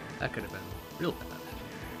 That could have been real bad.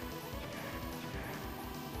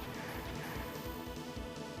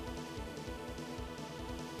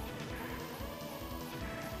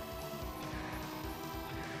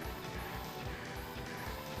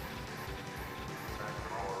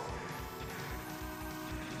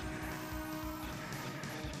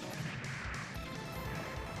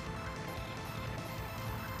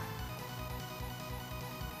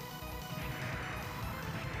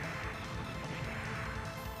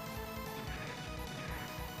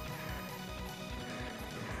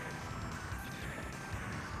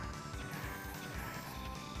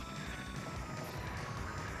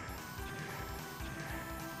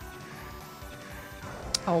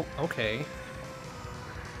 Oh, okay.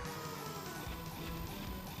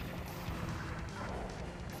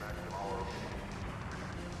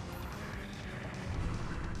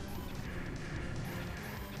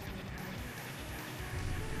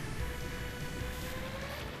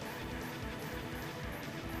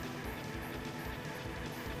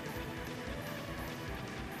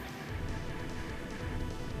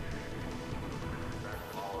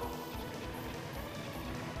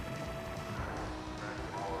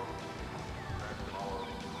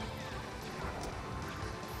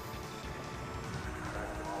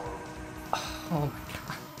 Oh my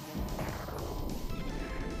god.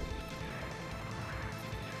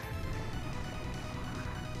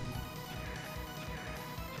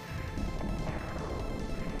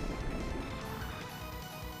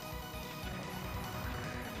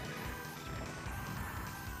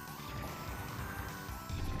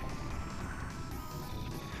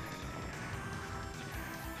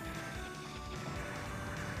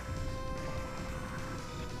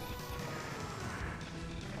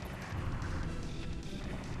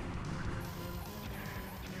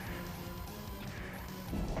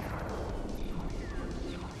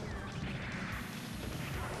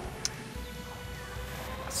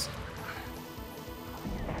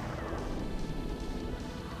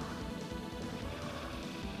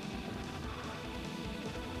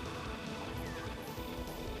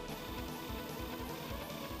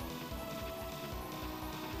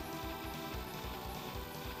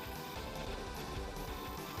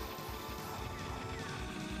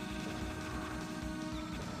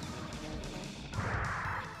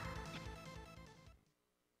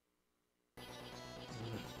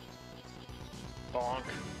 Bonk.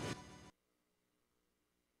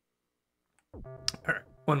 Alright,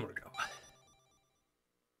 one more go.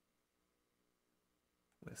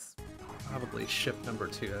 With probably ship number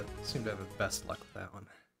 2. I seem to have the best luck with that one.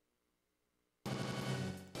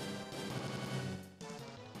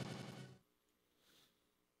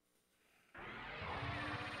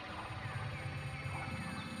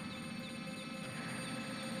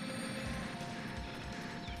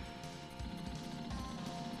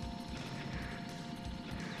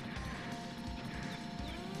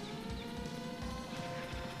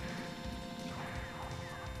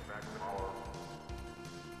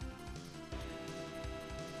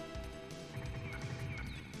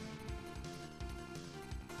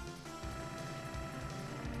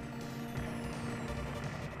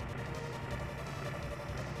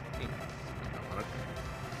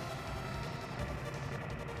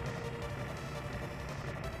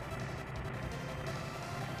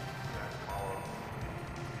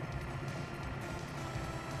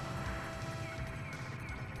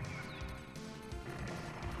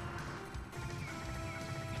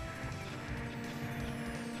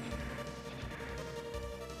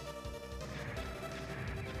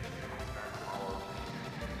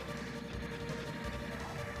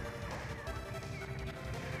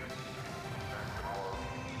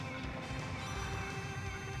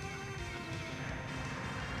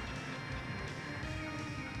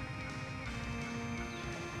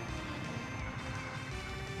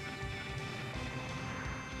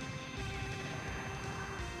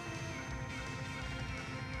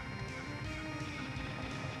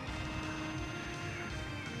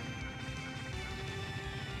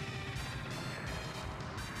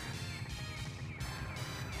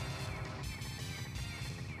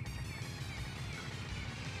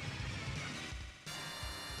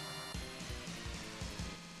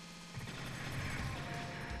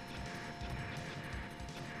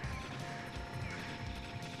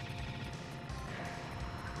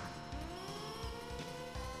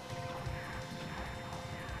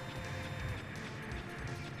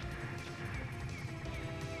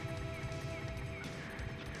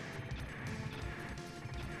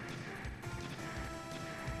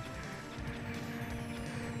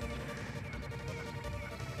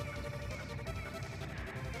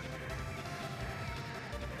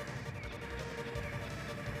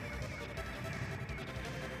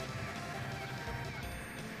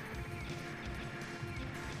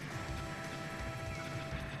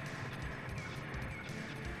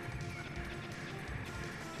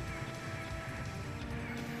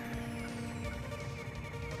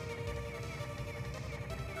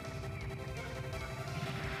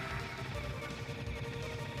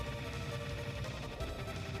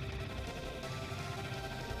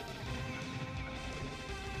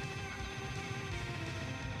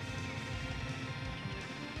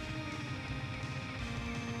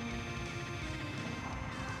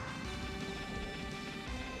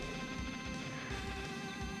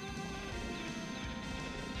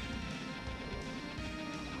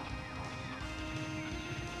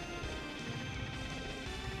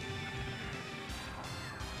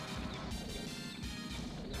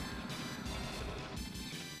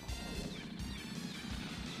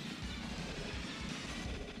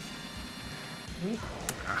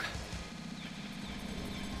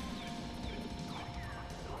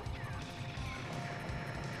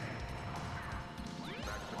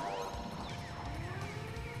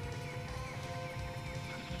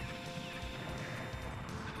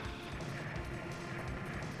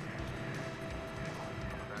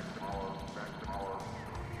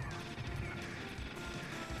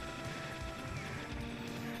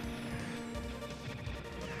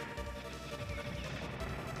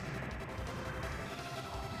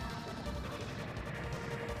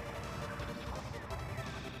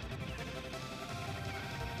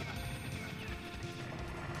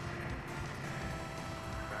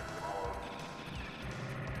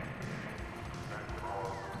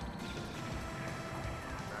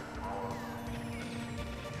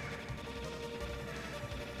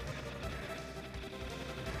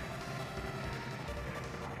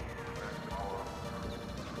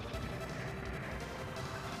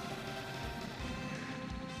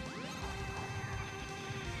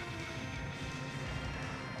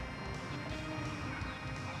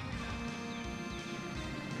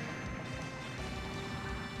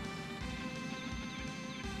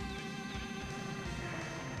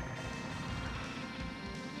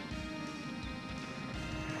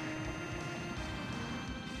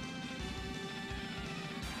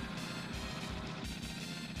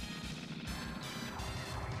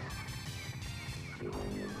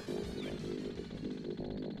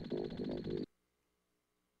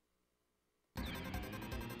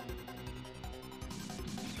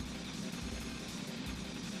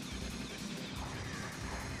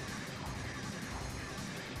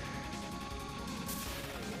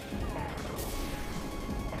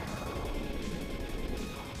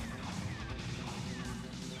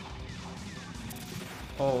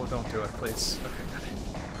 Oh, don't do it, please. Okay, got it.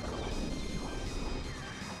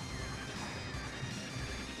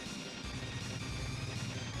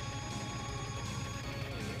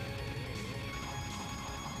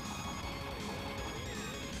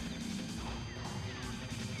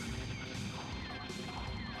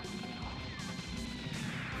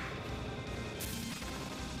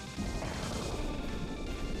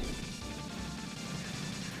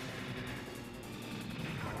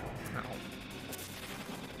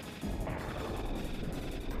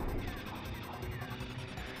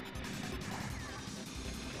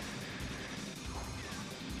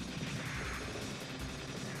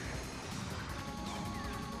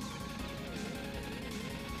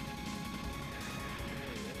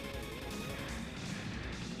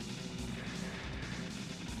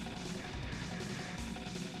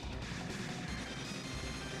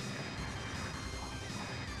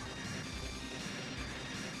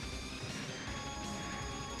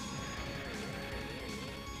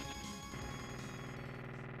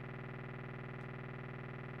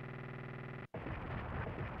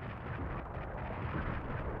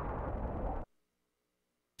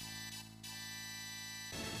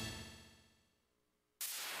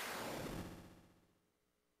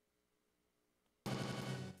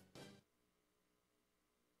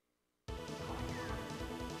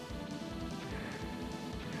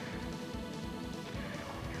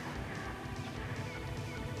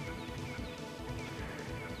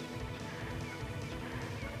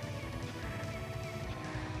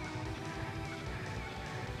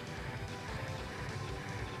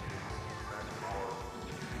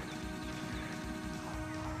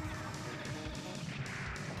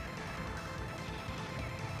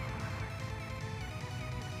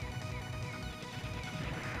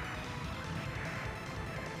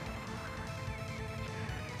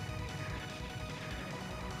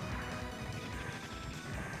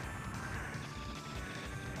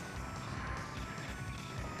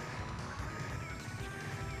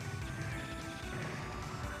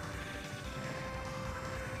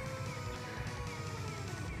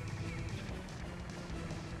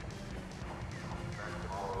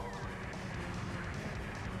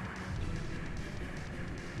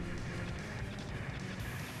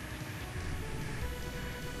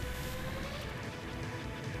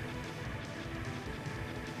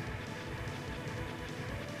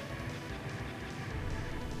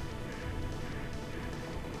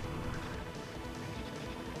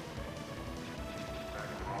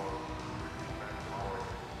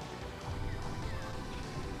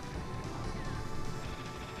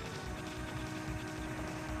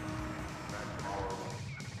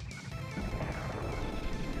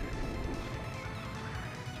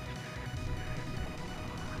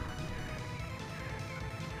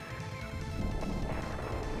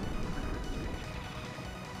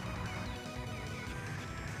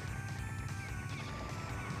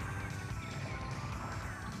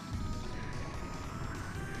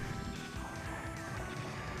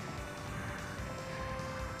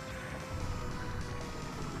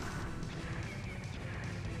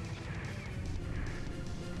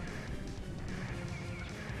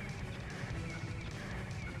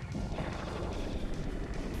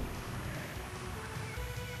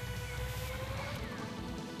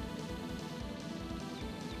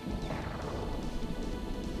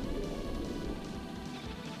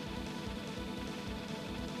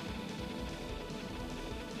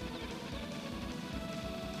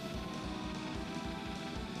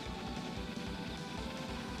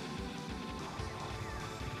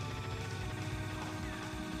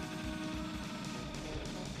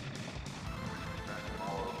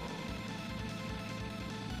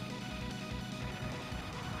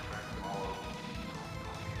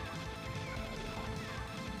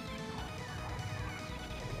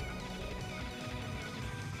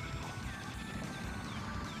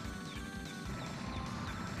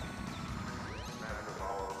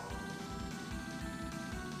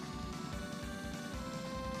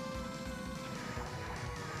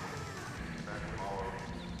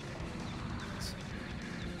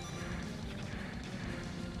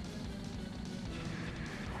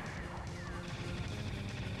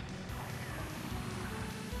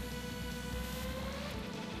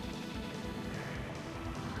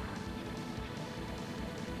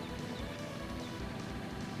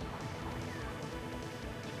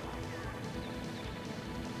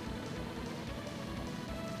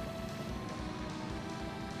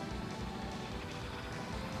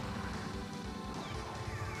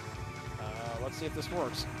 Let's see if this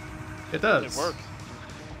works. It does. It works.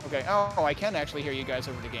 Okay. Oh, I can actually hear you guys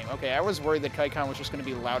over the game. Okay, I was worried that Kaikon was just going to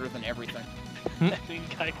be louder than everything. I mean,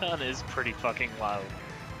 Kaikon is pretty fucking loud.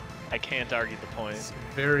 I can't argue the point.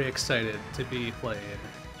 Very excited to be played.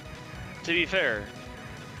 To be fair,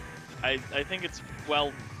 I think it's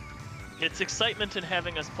its excitement in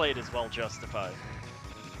having us played is well justified.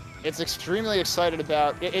 It's extremely excited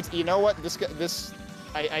about it's. You know what?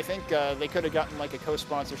 I think they could have gotten like a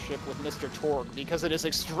co-sponsorship with Mr. Torg because it is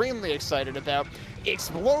extremely excited about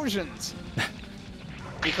explosions.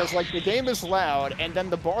 Because like the game is loud, and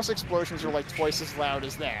then the boss explosions are like twice as loud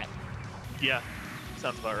as that. Yeah,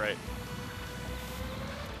 sounds about right.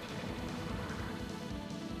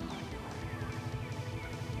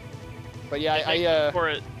 But yeah, I for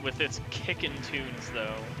it with its kickin' tunes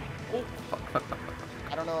though. Oh, fuck.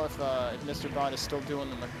 I don't know if Mr. Bond is still doing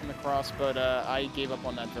the Macross, but I gave up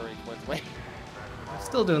on that very quickly.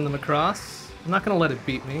 Still doing the Macross. I'm not gonna let it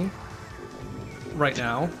beat me. Right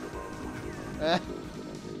now.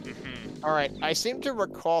 All right, I seem to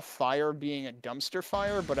recall fire being a dumpster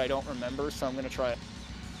fire, but I don't remember, so I'm gonna try it.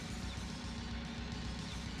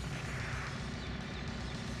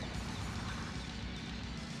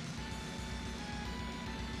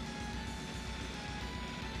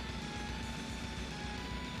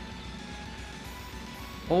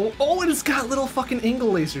 Oh, and it's got little fucking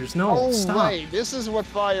angle lasers. No, Oh, stop. right, this is what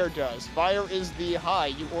fire does. Fire is the hi,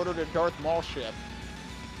 you ordered a Darth Maul ship.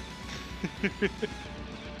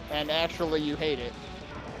 And actually, you hate it.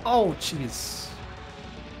 Oh, jeez.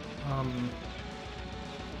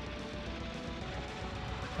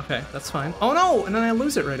 Okay, that's fine. Oh no, and then I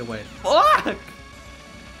lose it right away. Fuck!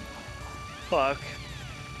 Fuck.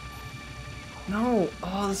 No.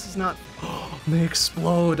 Oh, this is not. Oh, they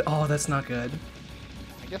explode. Oh, that's not good.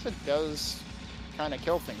 I guess it does kind of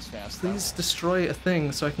kill things fast, though. Please destroy a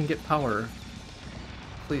thing so I can get power.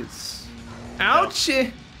 Please. Ouch!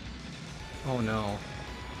 Oh no.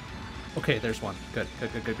 Okay, there's one. Good.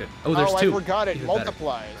 Oh, there's two. I forgot it Even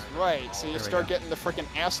multiplies. Right, so you There we start go. getting the freaking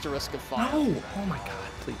asterisk of fire. No! Oh my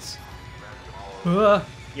god, please.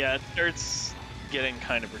 Yeah, it starts getting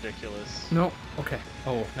kind of ridiculous. No. Okay.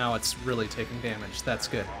 Oh, now it's really taking damage. That's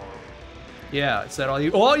good. Yeah, is that all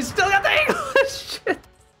you? Oh, you still got the English! Shit!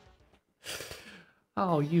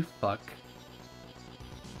 Oh, you fuck.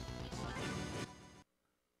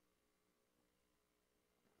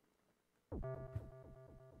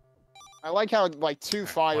 I like how, like, 2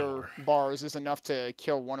 fire bars is enough to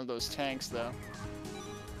kill one of those tanks, though.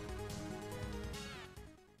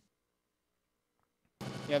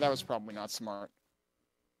 Yeah, that was probably not smart.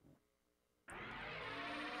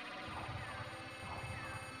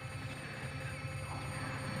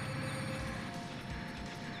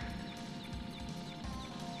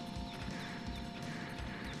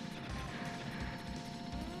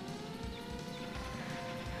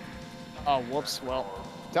 Oh, whoops, well.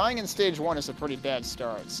 Dying in stage 1 is a pretty bad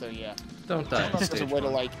start, so yeah. Don't die in Is stage there a way to,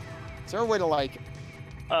 1. like... Is there a way to, like...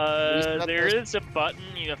 There is a button,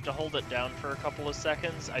 you have to hold it down for a couple of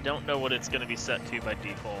seconds. I don't know what it's going to be set to by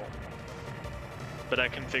default, but I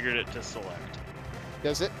configured it to select.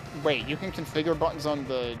 Does it? Wait, you can configure buttons on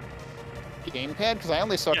the gamepad? Because I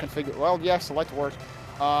only saw configure... Well, yeah, select worked.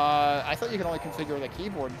 I thought you could only configure the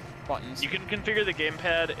keyboard buttons. You can configure the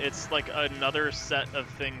gamepad, it's like another set of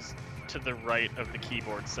things to the right of the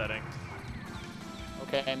keyboard setting.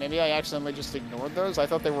 Okay, maybe I accidentally just ignored those. I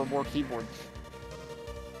thought they were more keyboard.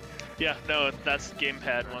 Yeah, no, that's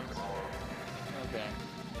gamepad ones. Okay.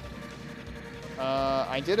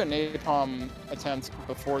 I did a napalm attempt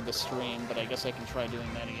before the stream, but I guess I can try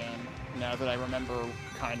doing that again, now that I remember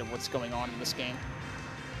kind of what's going on in this game.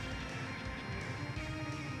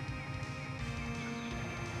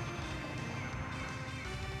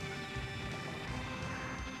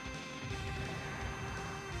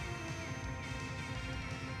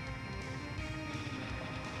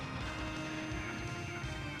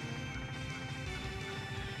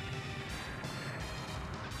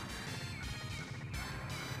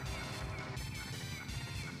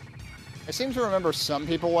 I seem to remember some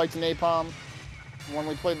people liked napalm when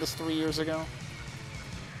we played this 3 years ago.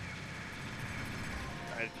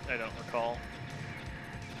 I don't recall.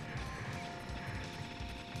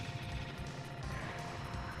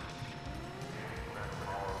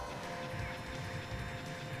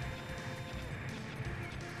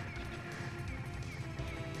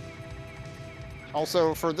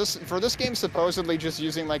 Also, for this game, supposedly just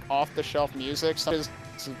using like off-the-shelf music, so is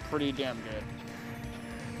pretty damn good.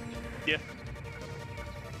 Yeah.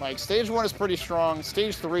 Like, stage 1 is pretty strong,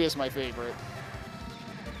 stage 3 is my favorite.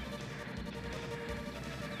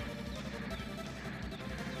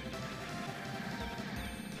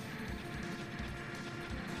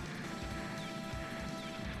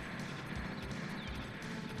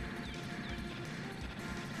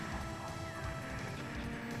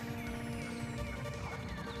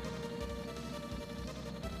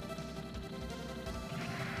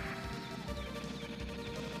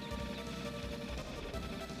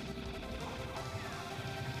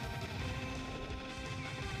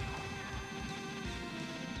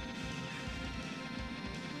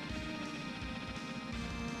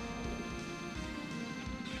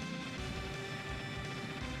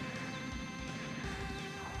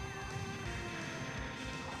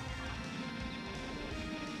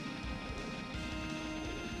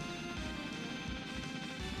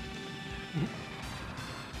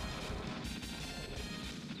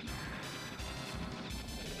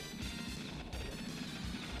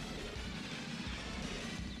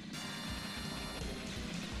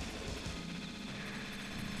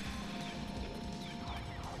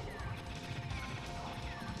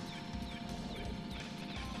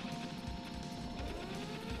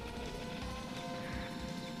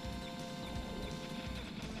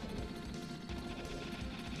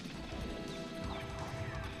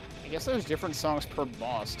 guess there's different songs per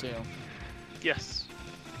boss, too. Yes.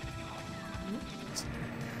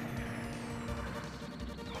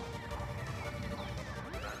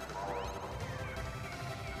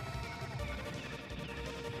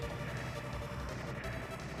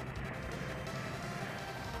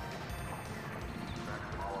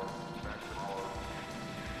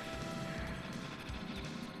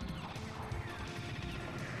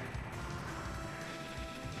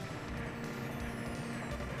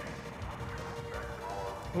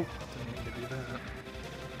 Oh, didn't mean to do that.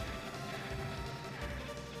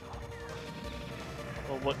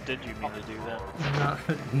 Well, what did you mean to do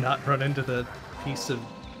then? Not run into the piece of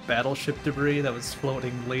battleship debris that was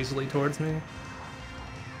floating lazily towards me.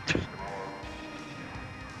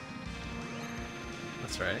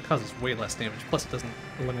 That's right, it causes way less damage, plus it doesn't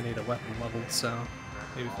eliminate a weapon level, so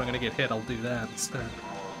maybe if I'm gonna get hit, I'll do that instead.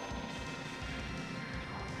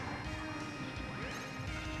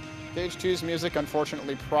 Stage 2's music,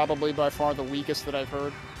 unfortunately, probably by far the weakest that I've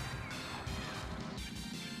heard.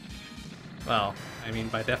 Well, I mean,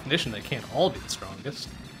 by definition, they can't all be the strongest.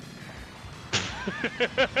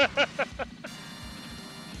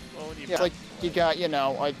 Well, Yeah, like, you got, you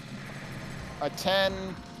know, like, a 10,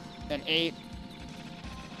 an 8,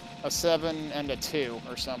 a 7, and a 2,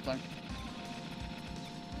 or something.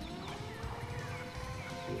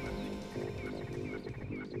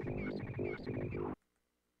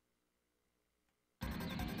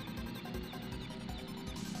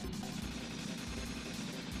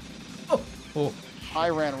 Oh, I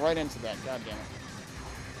ran right into that, goddammit.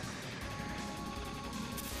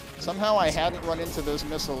 Somehow I hadn't run into those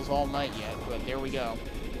missiles all night yet, but there we go.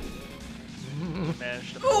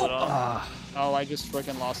 managed to pull it off. Oh, I just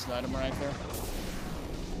freaking lost an item right there.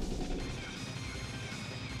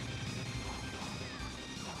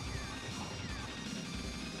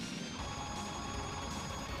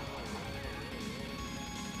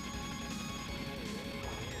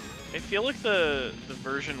 I feel like the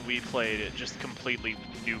version we played, it just completely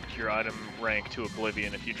nuked your item rank to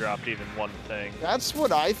oblivion if you dropped even one thing. That's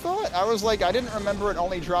what I thought. I was like, I didn't remember it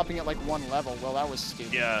only dropping at like one level. Well, that was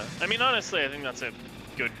stupid. Yeah, I mean, honestly, I think that's a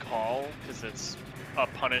good call, because it's a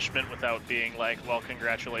punishment without being like, well,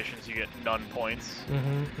 congratulations, you get none points.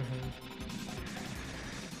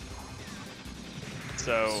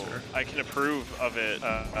 So, Sure. I can approve of it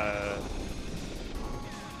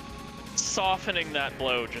softening that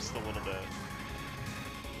blow just a little bit.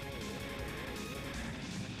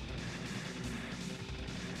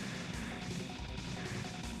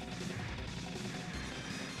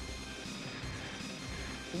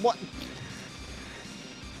 What?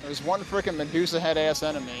 There's one frickin' Medusa head ass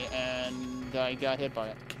enemy, and I got hit by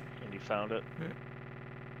it. And you found it.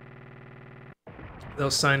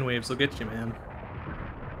 those sine waves will get you, man.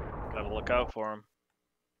 Gotta look out for them.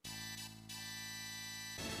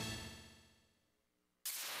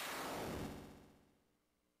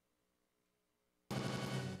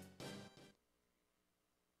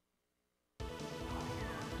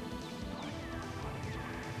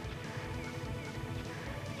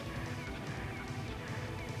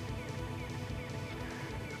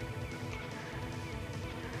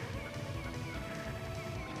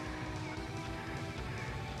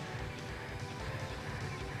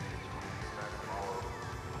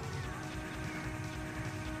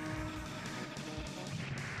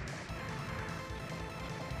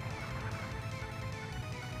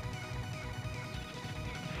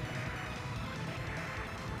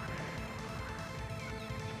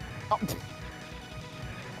 Oh.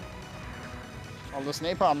 Well, this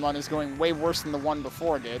napalm run is going way worse than the one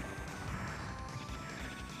before did.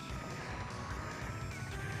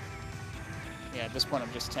 Yeah, at this point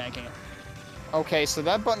I'm just tanking it. Okay, so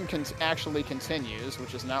that button actually continues,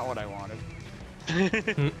 which is not what I wanted.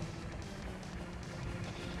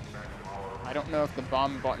 I don't know if the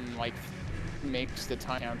bomb button, like, makes the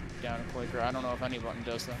time down quicker. I don't know if any button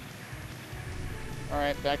does that.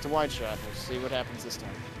 Alright, back to wide shot. We'll see what happens this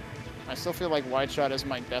time. I still feel like wide shot is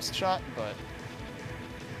my best shot, but...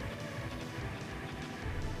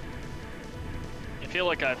 I feel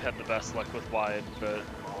like I've had the best luck with wide, but...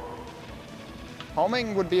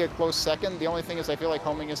 homing would be a close second. The only thing is I feel like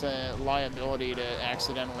homing is a liability to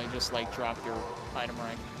accidentally just, like, drop your item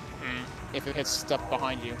rank. If it hits stuff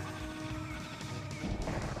behind you.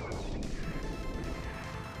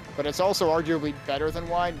 But it's also arguably better than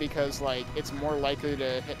wide because, like, it's more likely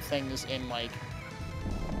to hit things in, like,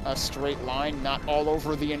 a straight line, not all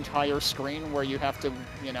over the entire screen where you have to,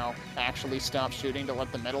 you know, actually stop shooting to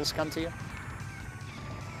let the medals come to you.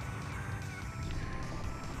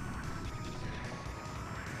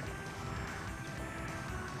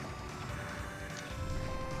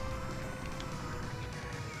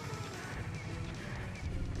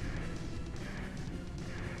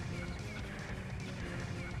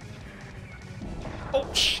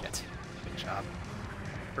 Oh, shit. Good job.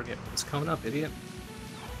 Forget what was coming up, idiot.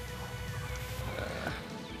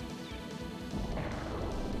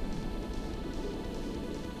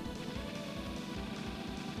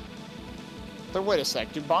 So wait a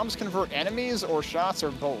sec, do bombs convert enemies or shots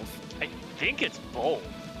or both? I think it's both.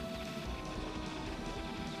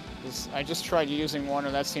 'Cause I just tried using one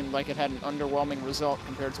and that seemed like it had an underwhelming result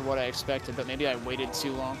compared to what I expected, but maybe I waited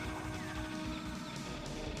too long.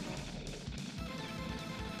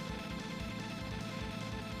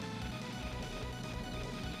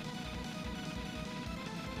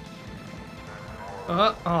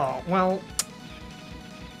 Oh, well.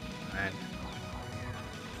 Fine.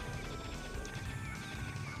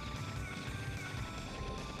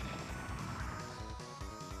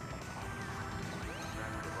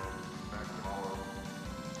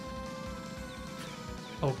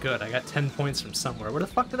 Oh, good. I got 10 points from somewhere. Where the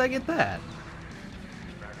fuck did I get that?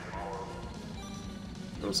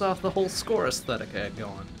 Throws off the whole score aesthetic I had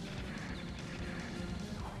going.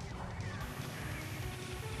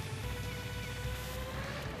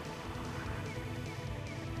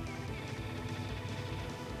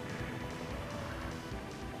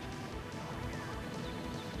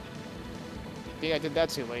 Yeah, I did that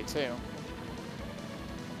too late, too.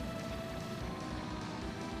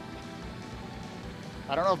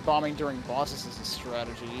 I don't know if bombing during bosses is a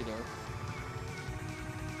strategy, either.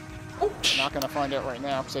 Oh, I'm not gonna find out right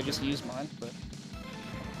now, because I just used mine, but...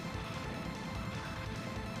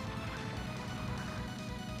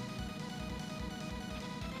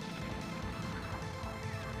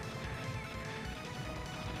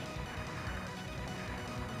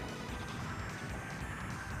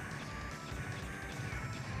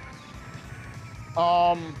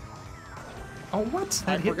 Oh, what?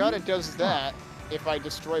 I That hit forgot me? it does that if I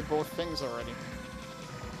destroy both things already.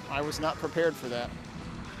 I was not prepared for that.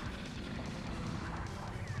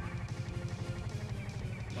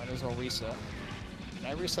 Might as well reset. Can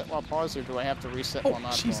I reset while paused, or do I have to reset while Oh,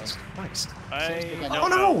 not Jesus paused? Christ. I Oh, don't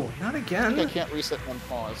know. no! Not I again! think I can't reset when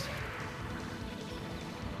paused.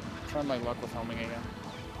 Try my luck with homing again.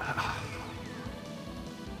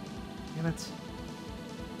 Damn it.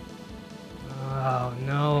 Oh,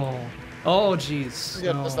 no. Oh, jeez.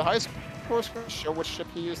 Yeah, No. does the high score screen show which ship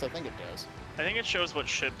you used? I think it does. I think it shows what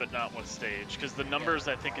ship, but not what stage, because the numbers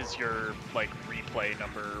I think is your like replay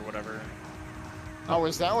number or whatever. Oh,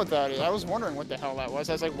 is that what that is? I was wondering what the hell that was.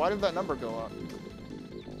 I was like, why did that number go up?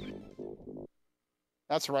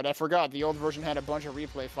 That's right, I forgot. The old version had a bunch of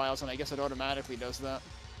replay files, and I guess it automatically does that.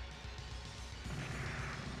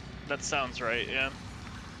 That sounds right, yeah.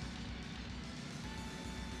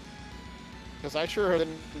 Because I sure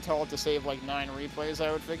didn't tell it to save like 9 replays,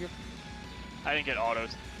 I would figure. I think it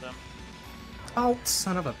autos them. Oh,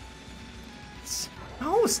 son of a...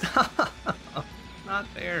 No, stop! Not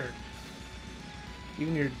there.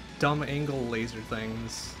 Even your dumb angle laser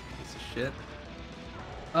things. Piece of shit.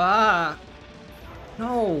 Ah! No!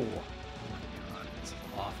 Oh my god, this is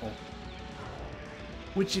awful.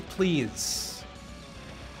 Would you please?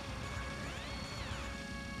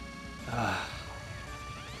 Ah.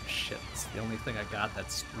 Shit, it's the only thing I got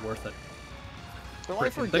that's worth it. So I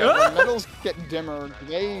Frickin' forget, thing. when medals get dimmer,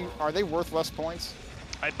 are they worth less points?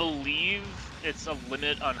 I believe it's a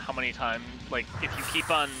limit on how many times, like, if you keep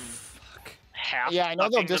on half Yeah, I know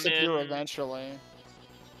they'll tucking them disappear in, eventually.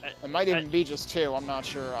 I- It might even be just 2, I'm not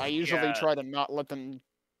sure. I usually Yeah. try to not let them,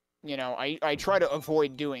 you know, I try to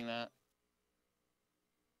avoid doing that.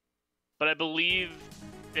 But I believe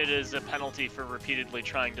it is a penalty for repeatedly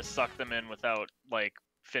trying to suck them in without, like,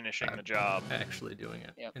 finishing the job. Actually doing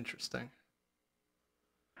it. Yep. Interesting.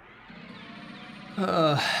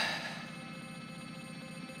 I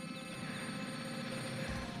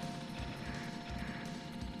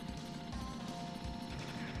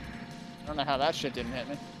don't know how that shit didn't hit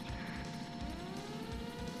me.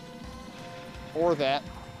 Or that.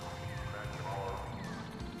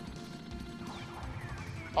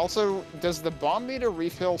 Also, does the bomb meter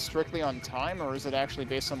refill strictly on time, or is it actually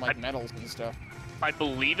based on, like, medals and stuff? I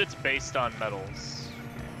believe it's based on medals.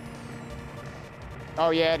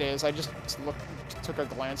 Oh, yeah, it is. I just took a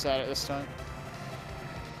glance at it this time.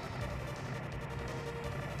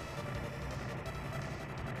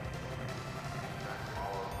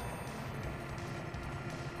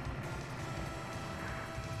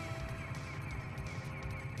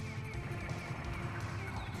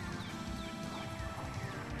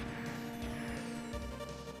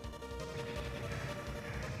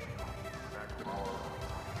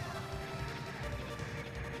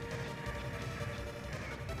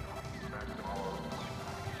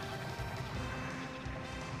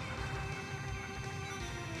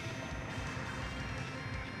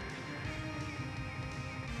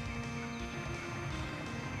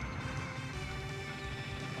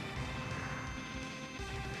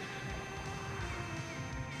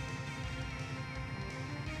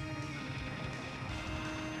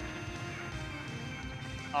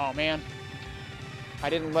 Oh, man. I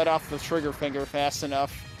didn't let off the trigger finger fast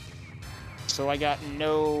enough, so I got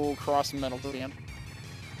no cross metal to the end.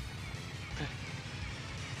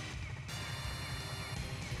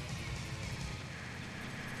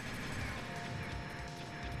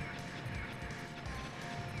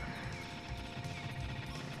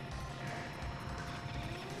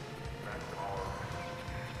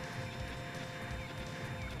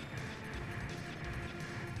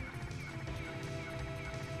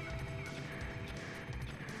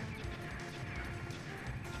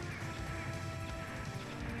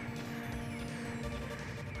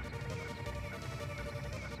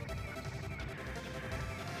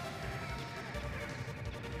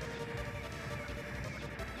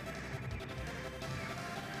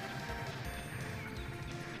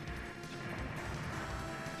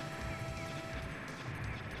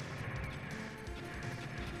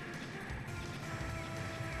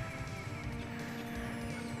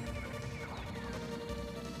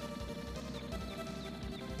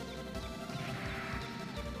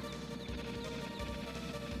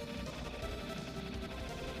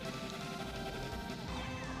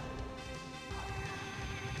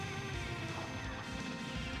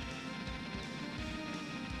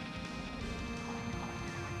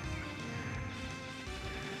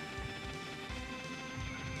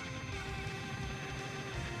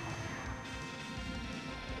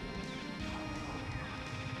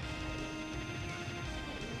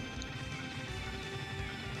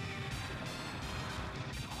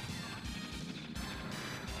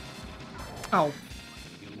 Oh.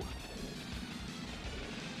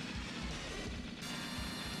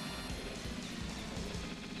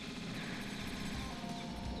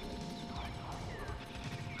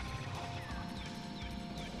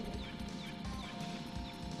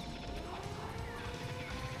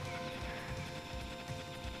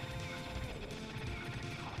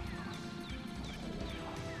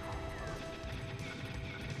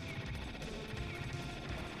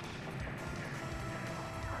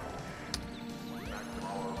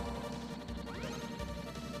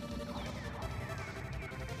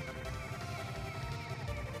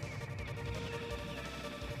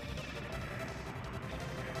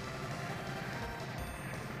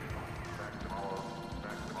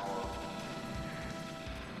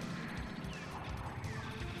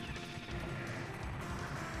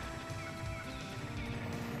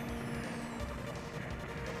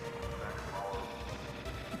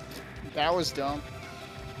 That was dumb.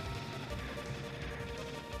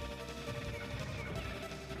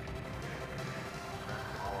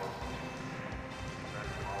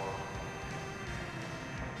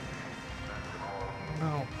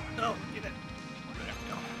 No. No, get it. There we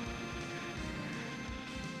go.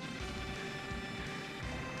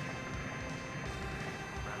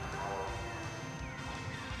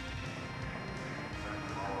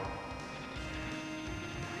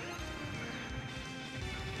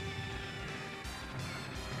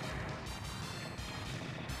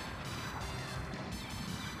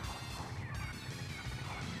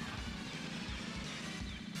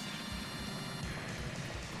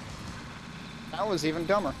 That was even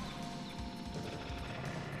dumber.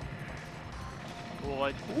 Well,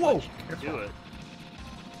 I Whoa! let you do it.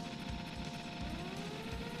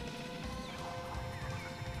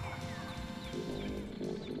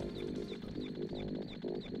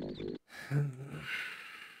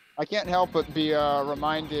 I can't help but be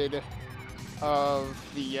reminded of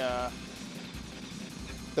the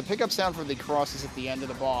pickup sound for the crosses at the end of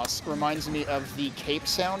the boss. Reminds me of the cape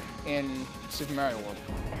sound in Super Mario World.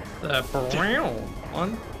 The brown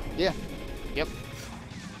one? Yeah. Yep.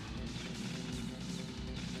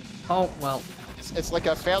 Oh, well. It's like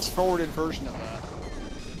a fast-forwarded version of that.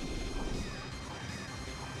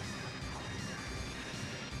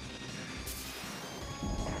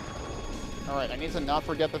 Alright, I need to not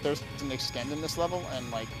forget that there's an extend in this level,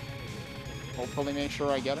 and, like, hopefully make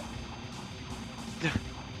sure I get it.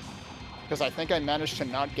 Because I think I managed to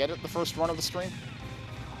not get it the first run of the stream.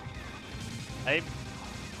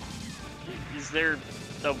 Is there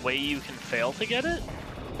a way you can fail to get it?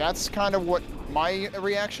 That's kind of what my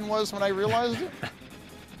reaction was when I realized it.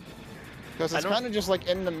 Because it's kind of just like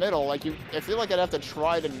in the middle. Like I feel like I'd have to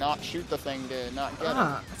try to not shoot the thing to not get it.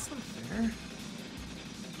 That's not fair.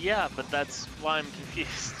 Yeah, but that's why I'm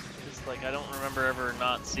confused. It's like I don't remember ever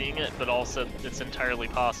not seeing it, but also it's entirely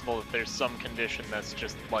possible that there's some condition that's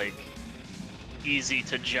just like easy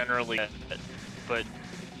to generally get, but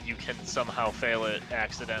you can somehow fail it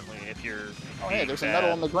accidentally if you're. Oh hey, there's a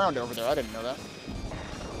medal on the ground over there. I didn't know that.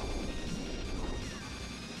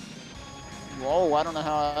 Whoa, I don't know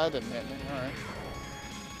how that didn't hit me. Alright.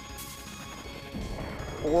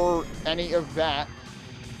 or any of that.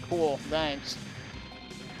 Cool, thanks.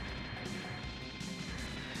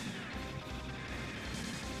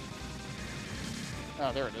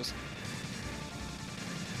 Oh, there it is.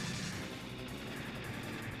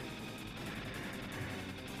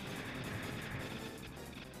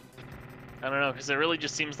 I don't know, because it really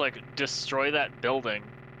just seems like destroy that building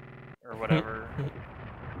or whatever.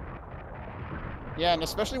 Yeah, and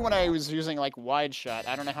especially when I was using like wide shot,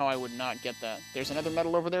 I don't know how I would not get that. There's another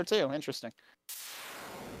medal over there too. Interesting.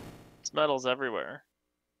 It's medals everywhere.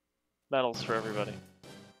 Medals for everybody.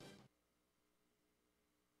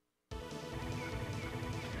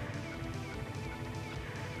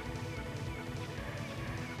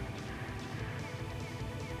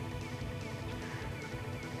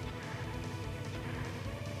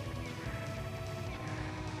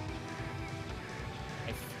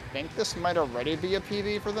 I think this might already be a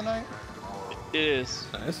PB for the night. It is.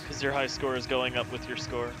 Nice. Because your high score is going up with your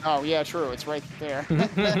score. Oh yeah, true. It's right there.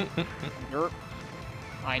 Yerp.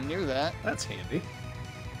 I knew that. That's handy.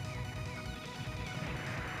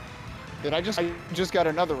 I just got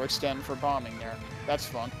another extend for bombing there. That's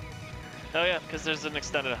fun. Oh yeah, because there's an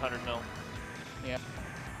extended 100 mil. Yeah.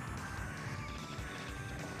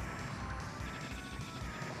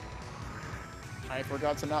 I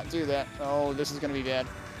forgot to not do that. Oh, this is gonna be bad.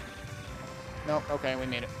 Nope, okay, we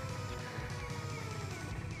made it.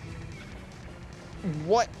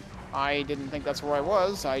 What? I didn't think that's where I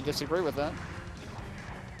was. I disagree with that.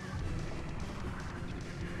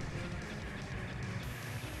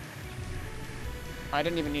 I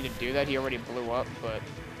didn't even need to do that. He already blew up, but...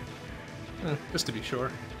 Just to be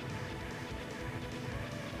sure.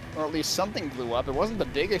 Or at least something blew up. It wasn't the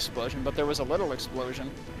big explosion, but there was a little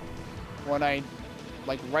explosion when I...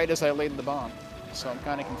 like, right as I laid the bomb. So I'm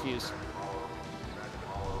kind of confused.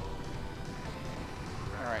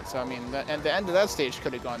 Alright, so I mean, and the end of that stage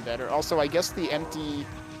could have gone better. Also, I guess the empty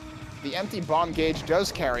bomb gauge does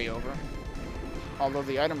carry over. Although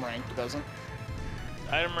the item rank doesn't.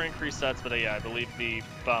 Item rank resets, but yeah, I believe the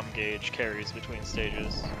bomb gauge carries between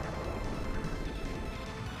stages.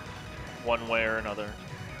 One way or another.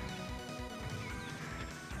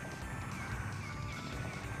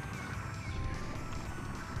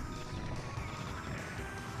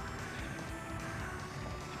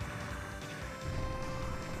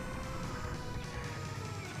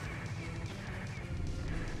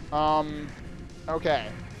 Okay.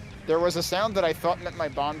 There was a sound that I thought meant my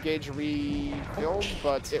bomb gauge refilled,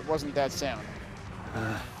 but it wasn't that sound.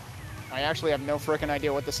 I actually have no frickin'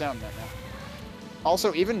 idea what the sound meant now.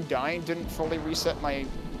 Also, even dying didn't fully reset my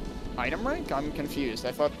item rank? I'm confused.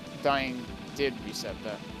 I thought dying did reset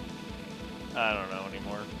that. I don't know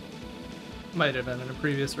anymore. Might have been in a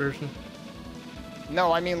previous version.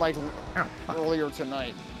 No, I mean like Oh, fuck. earlier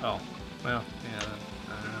tonight. Oh, well, yeah, then,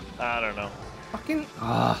 I don't know. I don't know. Fucking,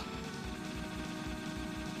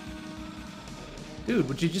 Dude,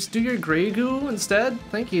 would you just do your gray goo instead?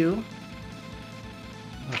 Thank you.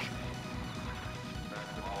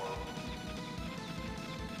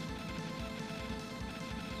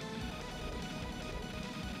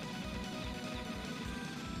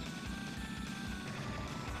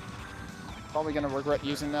 Probably gonna regret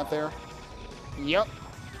using that there. Yep.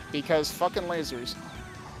 Because fucking lasers.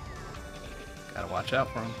 Gotta watch out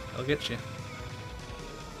for them. They'll get you.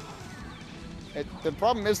 The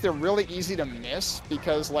problem is they're really easy to miss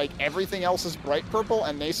because, like, everything else is bright purple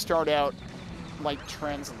and they start out, like,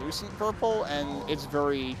 translucent purple and it's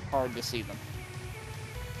very hard to see them.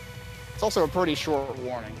 It's also a pretty short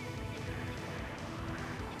warning.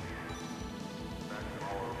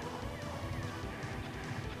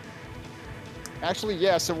 Actually,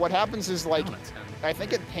 yeah, so what happens is, like, I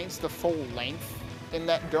think it paints the full length in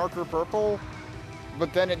that darker purple,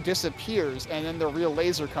 but then it disappears and then the real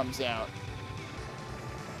laser comes out.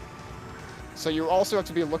 So you also have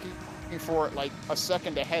to be looking for it like a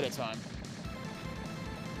second ahead of time.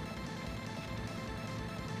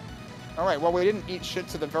 Alright, well we didn't eat shit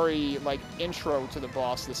to the very, like, intro to the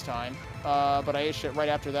boss this time. But I ate shit right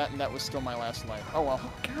after that and that was still my last life. Oh well,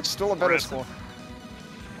 still a better score.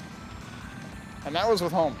 And that was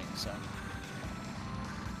with homing, so.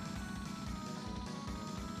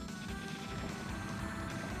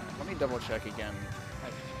 Let me double check again.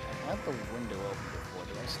 I had the window open before.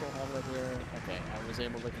 Do I still have it here? Okay, I was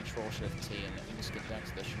able to control Shift T and just get back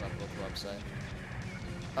to the Shmup website.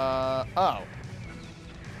 Oh.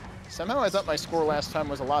 Somehow I thought my score last time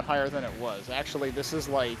was a lot higher than it was. Actually, this is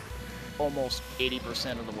like almost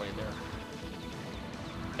 80% of the way there.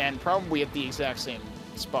 And probably at the exact same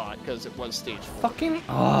spot, because it was stage 4. Fucking,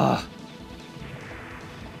 oh,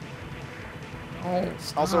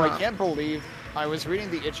 Also, I stop. can't believe I was reading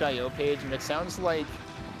the itch.io page, and it sounds like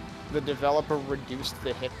the developer reduced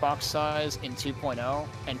the hitbox size in 2.0,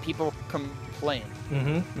 and people complained.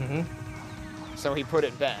 So he put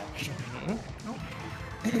it back.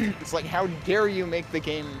 It's like, how dare you make the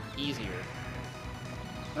game easier?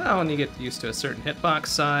 Well, when you get used to a certain hitbox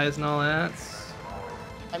size and all that.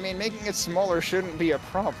 I mean, making it smaller shouldn't be a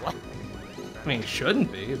problem. I mean, it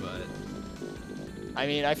shouldn't be, but... I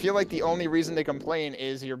mean, I feel like the only reason they complain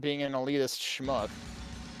is you're being an elitist schmuck.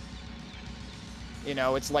 You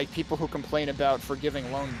know, it's like people who complain about forgiving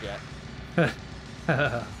loan debt.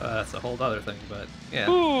 That's a whole other thing, but yeah.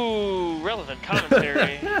 Ooh, relevant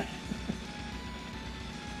commentary.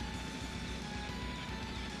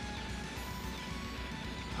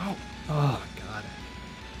 Oh, God.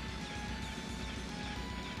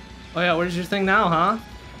 Oh, yeah, where's your thing now, huh?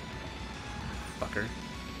 Fucker.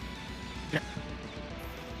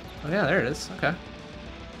 Oh, yeah, there it is. Okay.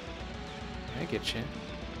 I get you.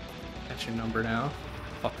 Got your number now.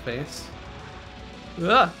 Fuckface.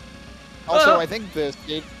 Ugh. Also, Ah! I think the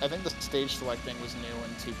stage selecting was new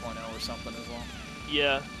in 2.0 or something as well.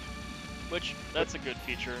 Yeah, which that's a good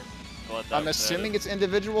feature. I'm assuming it's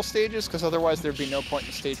individual stages, because otherwise there'd be no point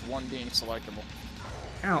in stage 1 being selectable.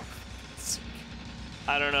 Ow.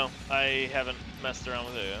 I don't know. I haven't messed around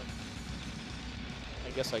with it yet. I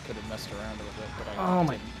guess I could have messed around with it, but I Oh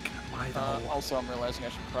my didn't. God, why though? Also, I'm realizing I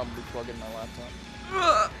should probably plug in my laptop.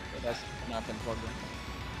 Ugh. It has not been plugged in.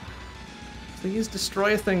 Please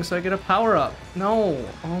destroy a thing so I get a power up. No.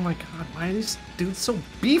 Oh my God, why are these dudes so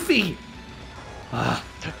beefy? Ah.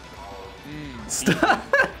 Stop.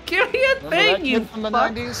 Give me a Remember thing, that you kid from the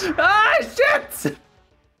fuck. 90s? Ah, shit!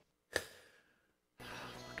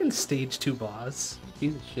 Fucking stage 2 boss.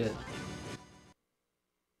 Piece of shit.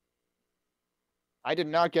 I did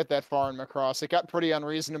not get that far in Macross. It got pretty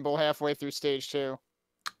unreasonable halfway through stage 2.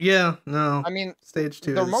 Yeah, no. I mean, Stage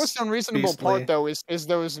 2 the is most unreasonable beastly. part, though, is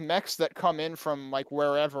those mechs that come in from, like,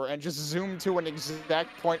 wherever and just zoom to an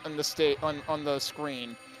exact point on the on the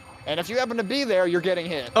screen. And if you happen to be there, you're getting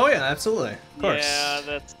hit. Oh yeah, absolutely. Of course. Yeah,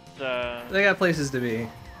 that's They got places to be.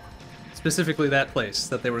 Specifically that place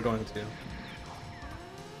that they were going to.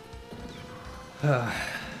 I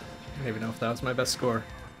don't even know if that was my best score.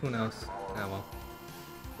 Who knows? Ah, well.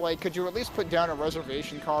 Like, could you at least put down a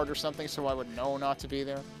reservation card or something so I would know not to be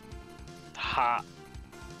there? ha.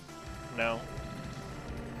 No.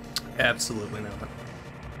 Absolutely not.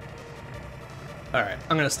 Alright,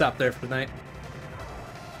 I'm gonna stop there for tonight.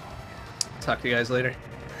 Talk to you guys later.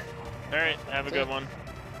 Alright, have a good one.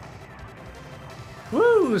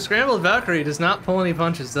 Woo! Scrambled Valkyrie does not pull any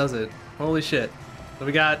punches, does it? Holy shit. So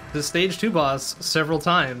we got the stage 2 boss several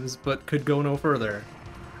times, but could go no further.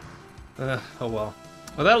 Oh well.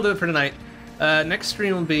 Well, that'll do it for tonight. Next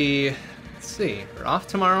stream will be... Let's see. We're off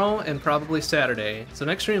tomorrow and probably Saturday. So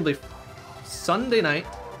next stream will be Sunday night,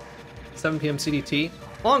 7 p.m. CDT.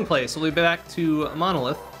 Long play, so we'll be back to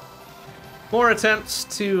Monolith. More attempts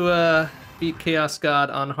to beat Chaos God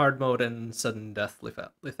on hard mode and sudden death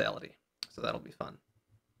lethality. So that'll be fun.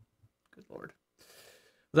 Good lord.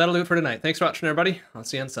 That'll do it for tonight. Thanks for watching, everybody. I'll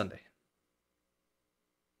see you on Sunday.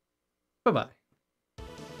 Bye-bye.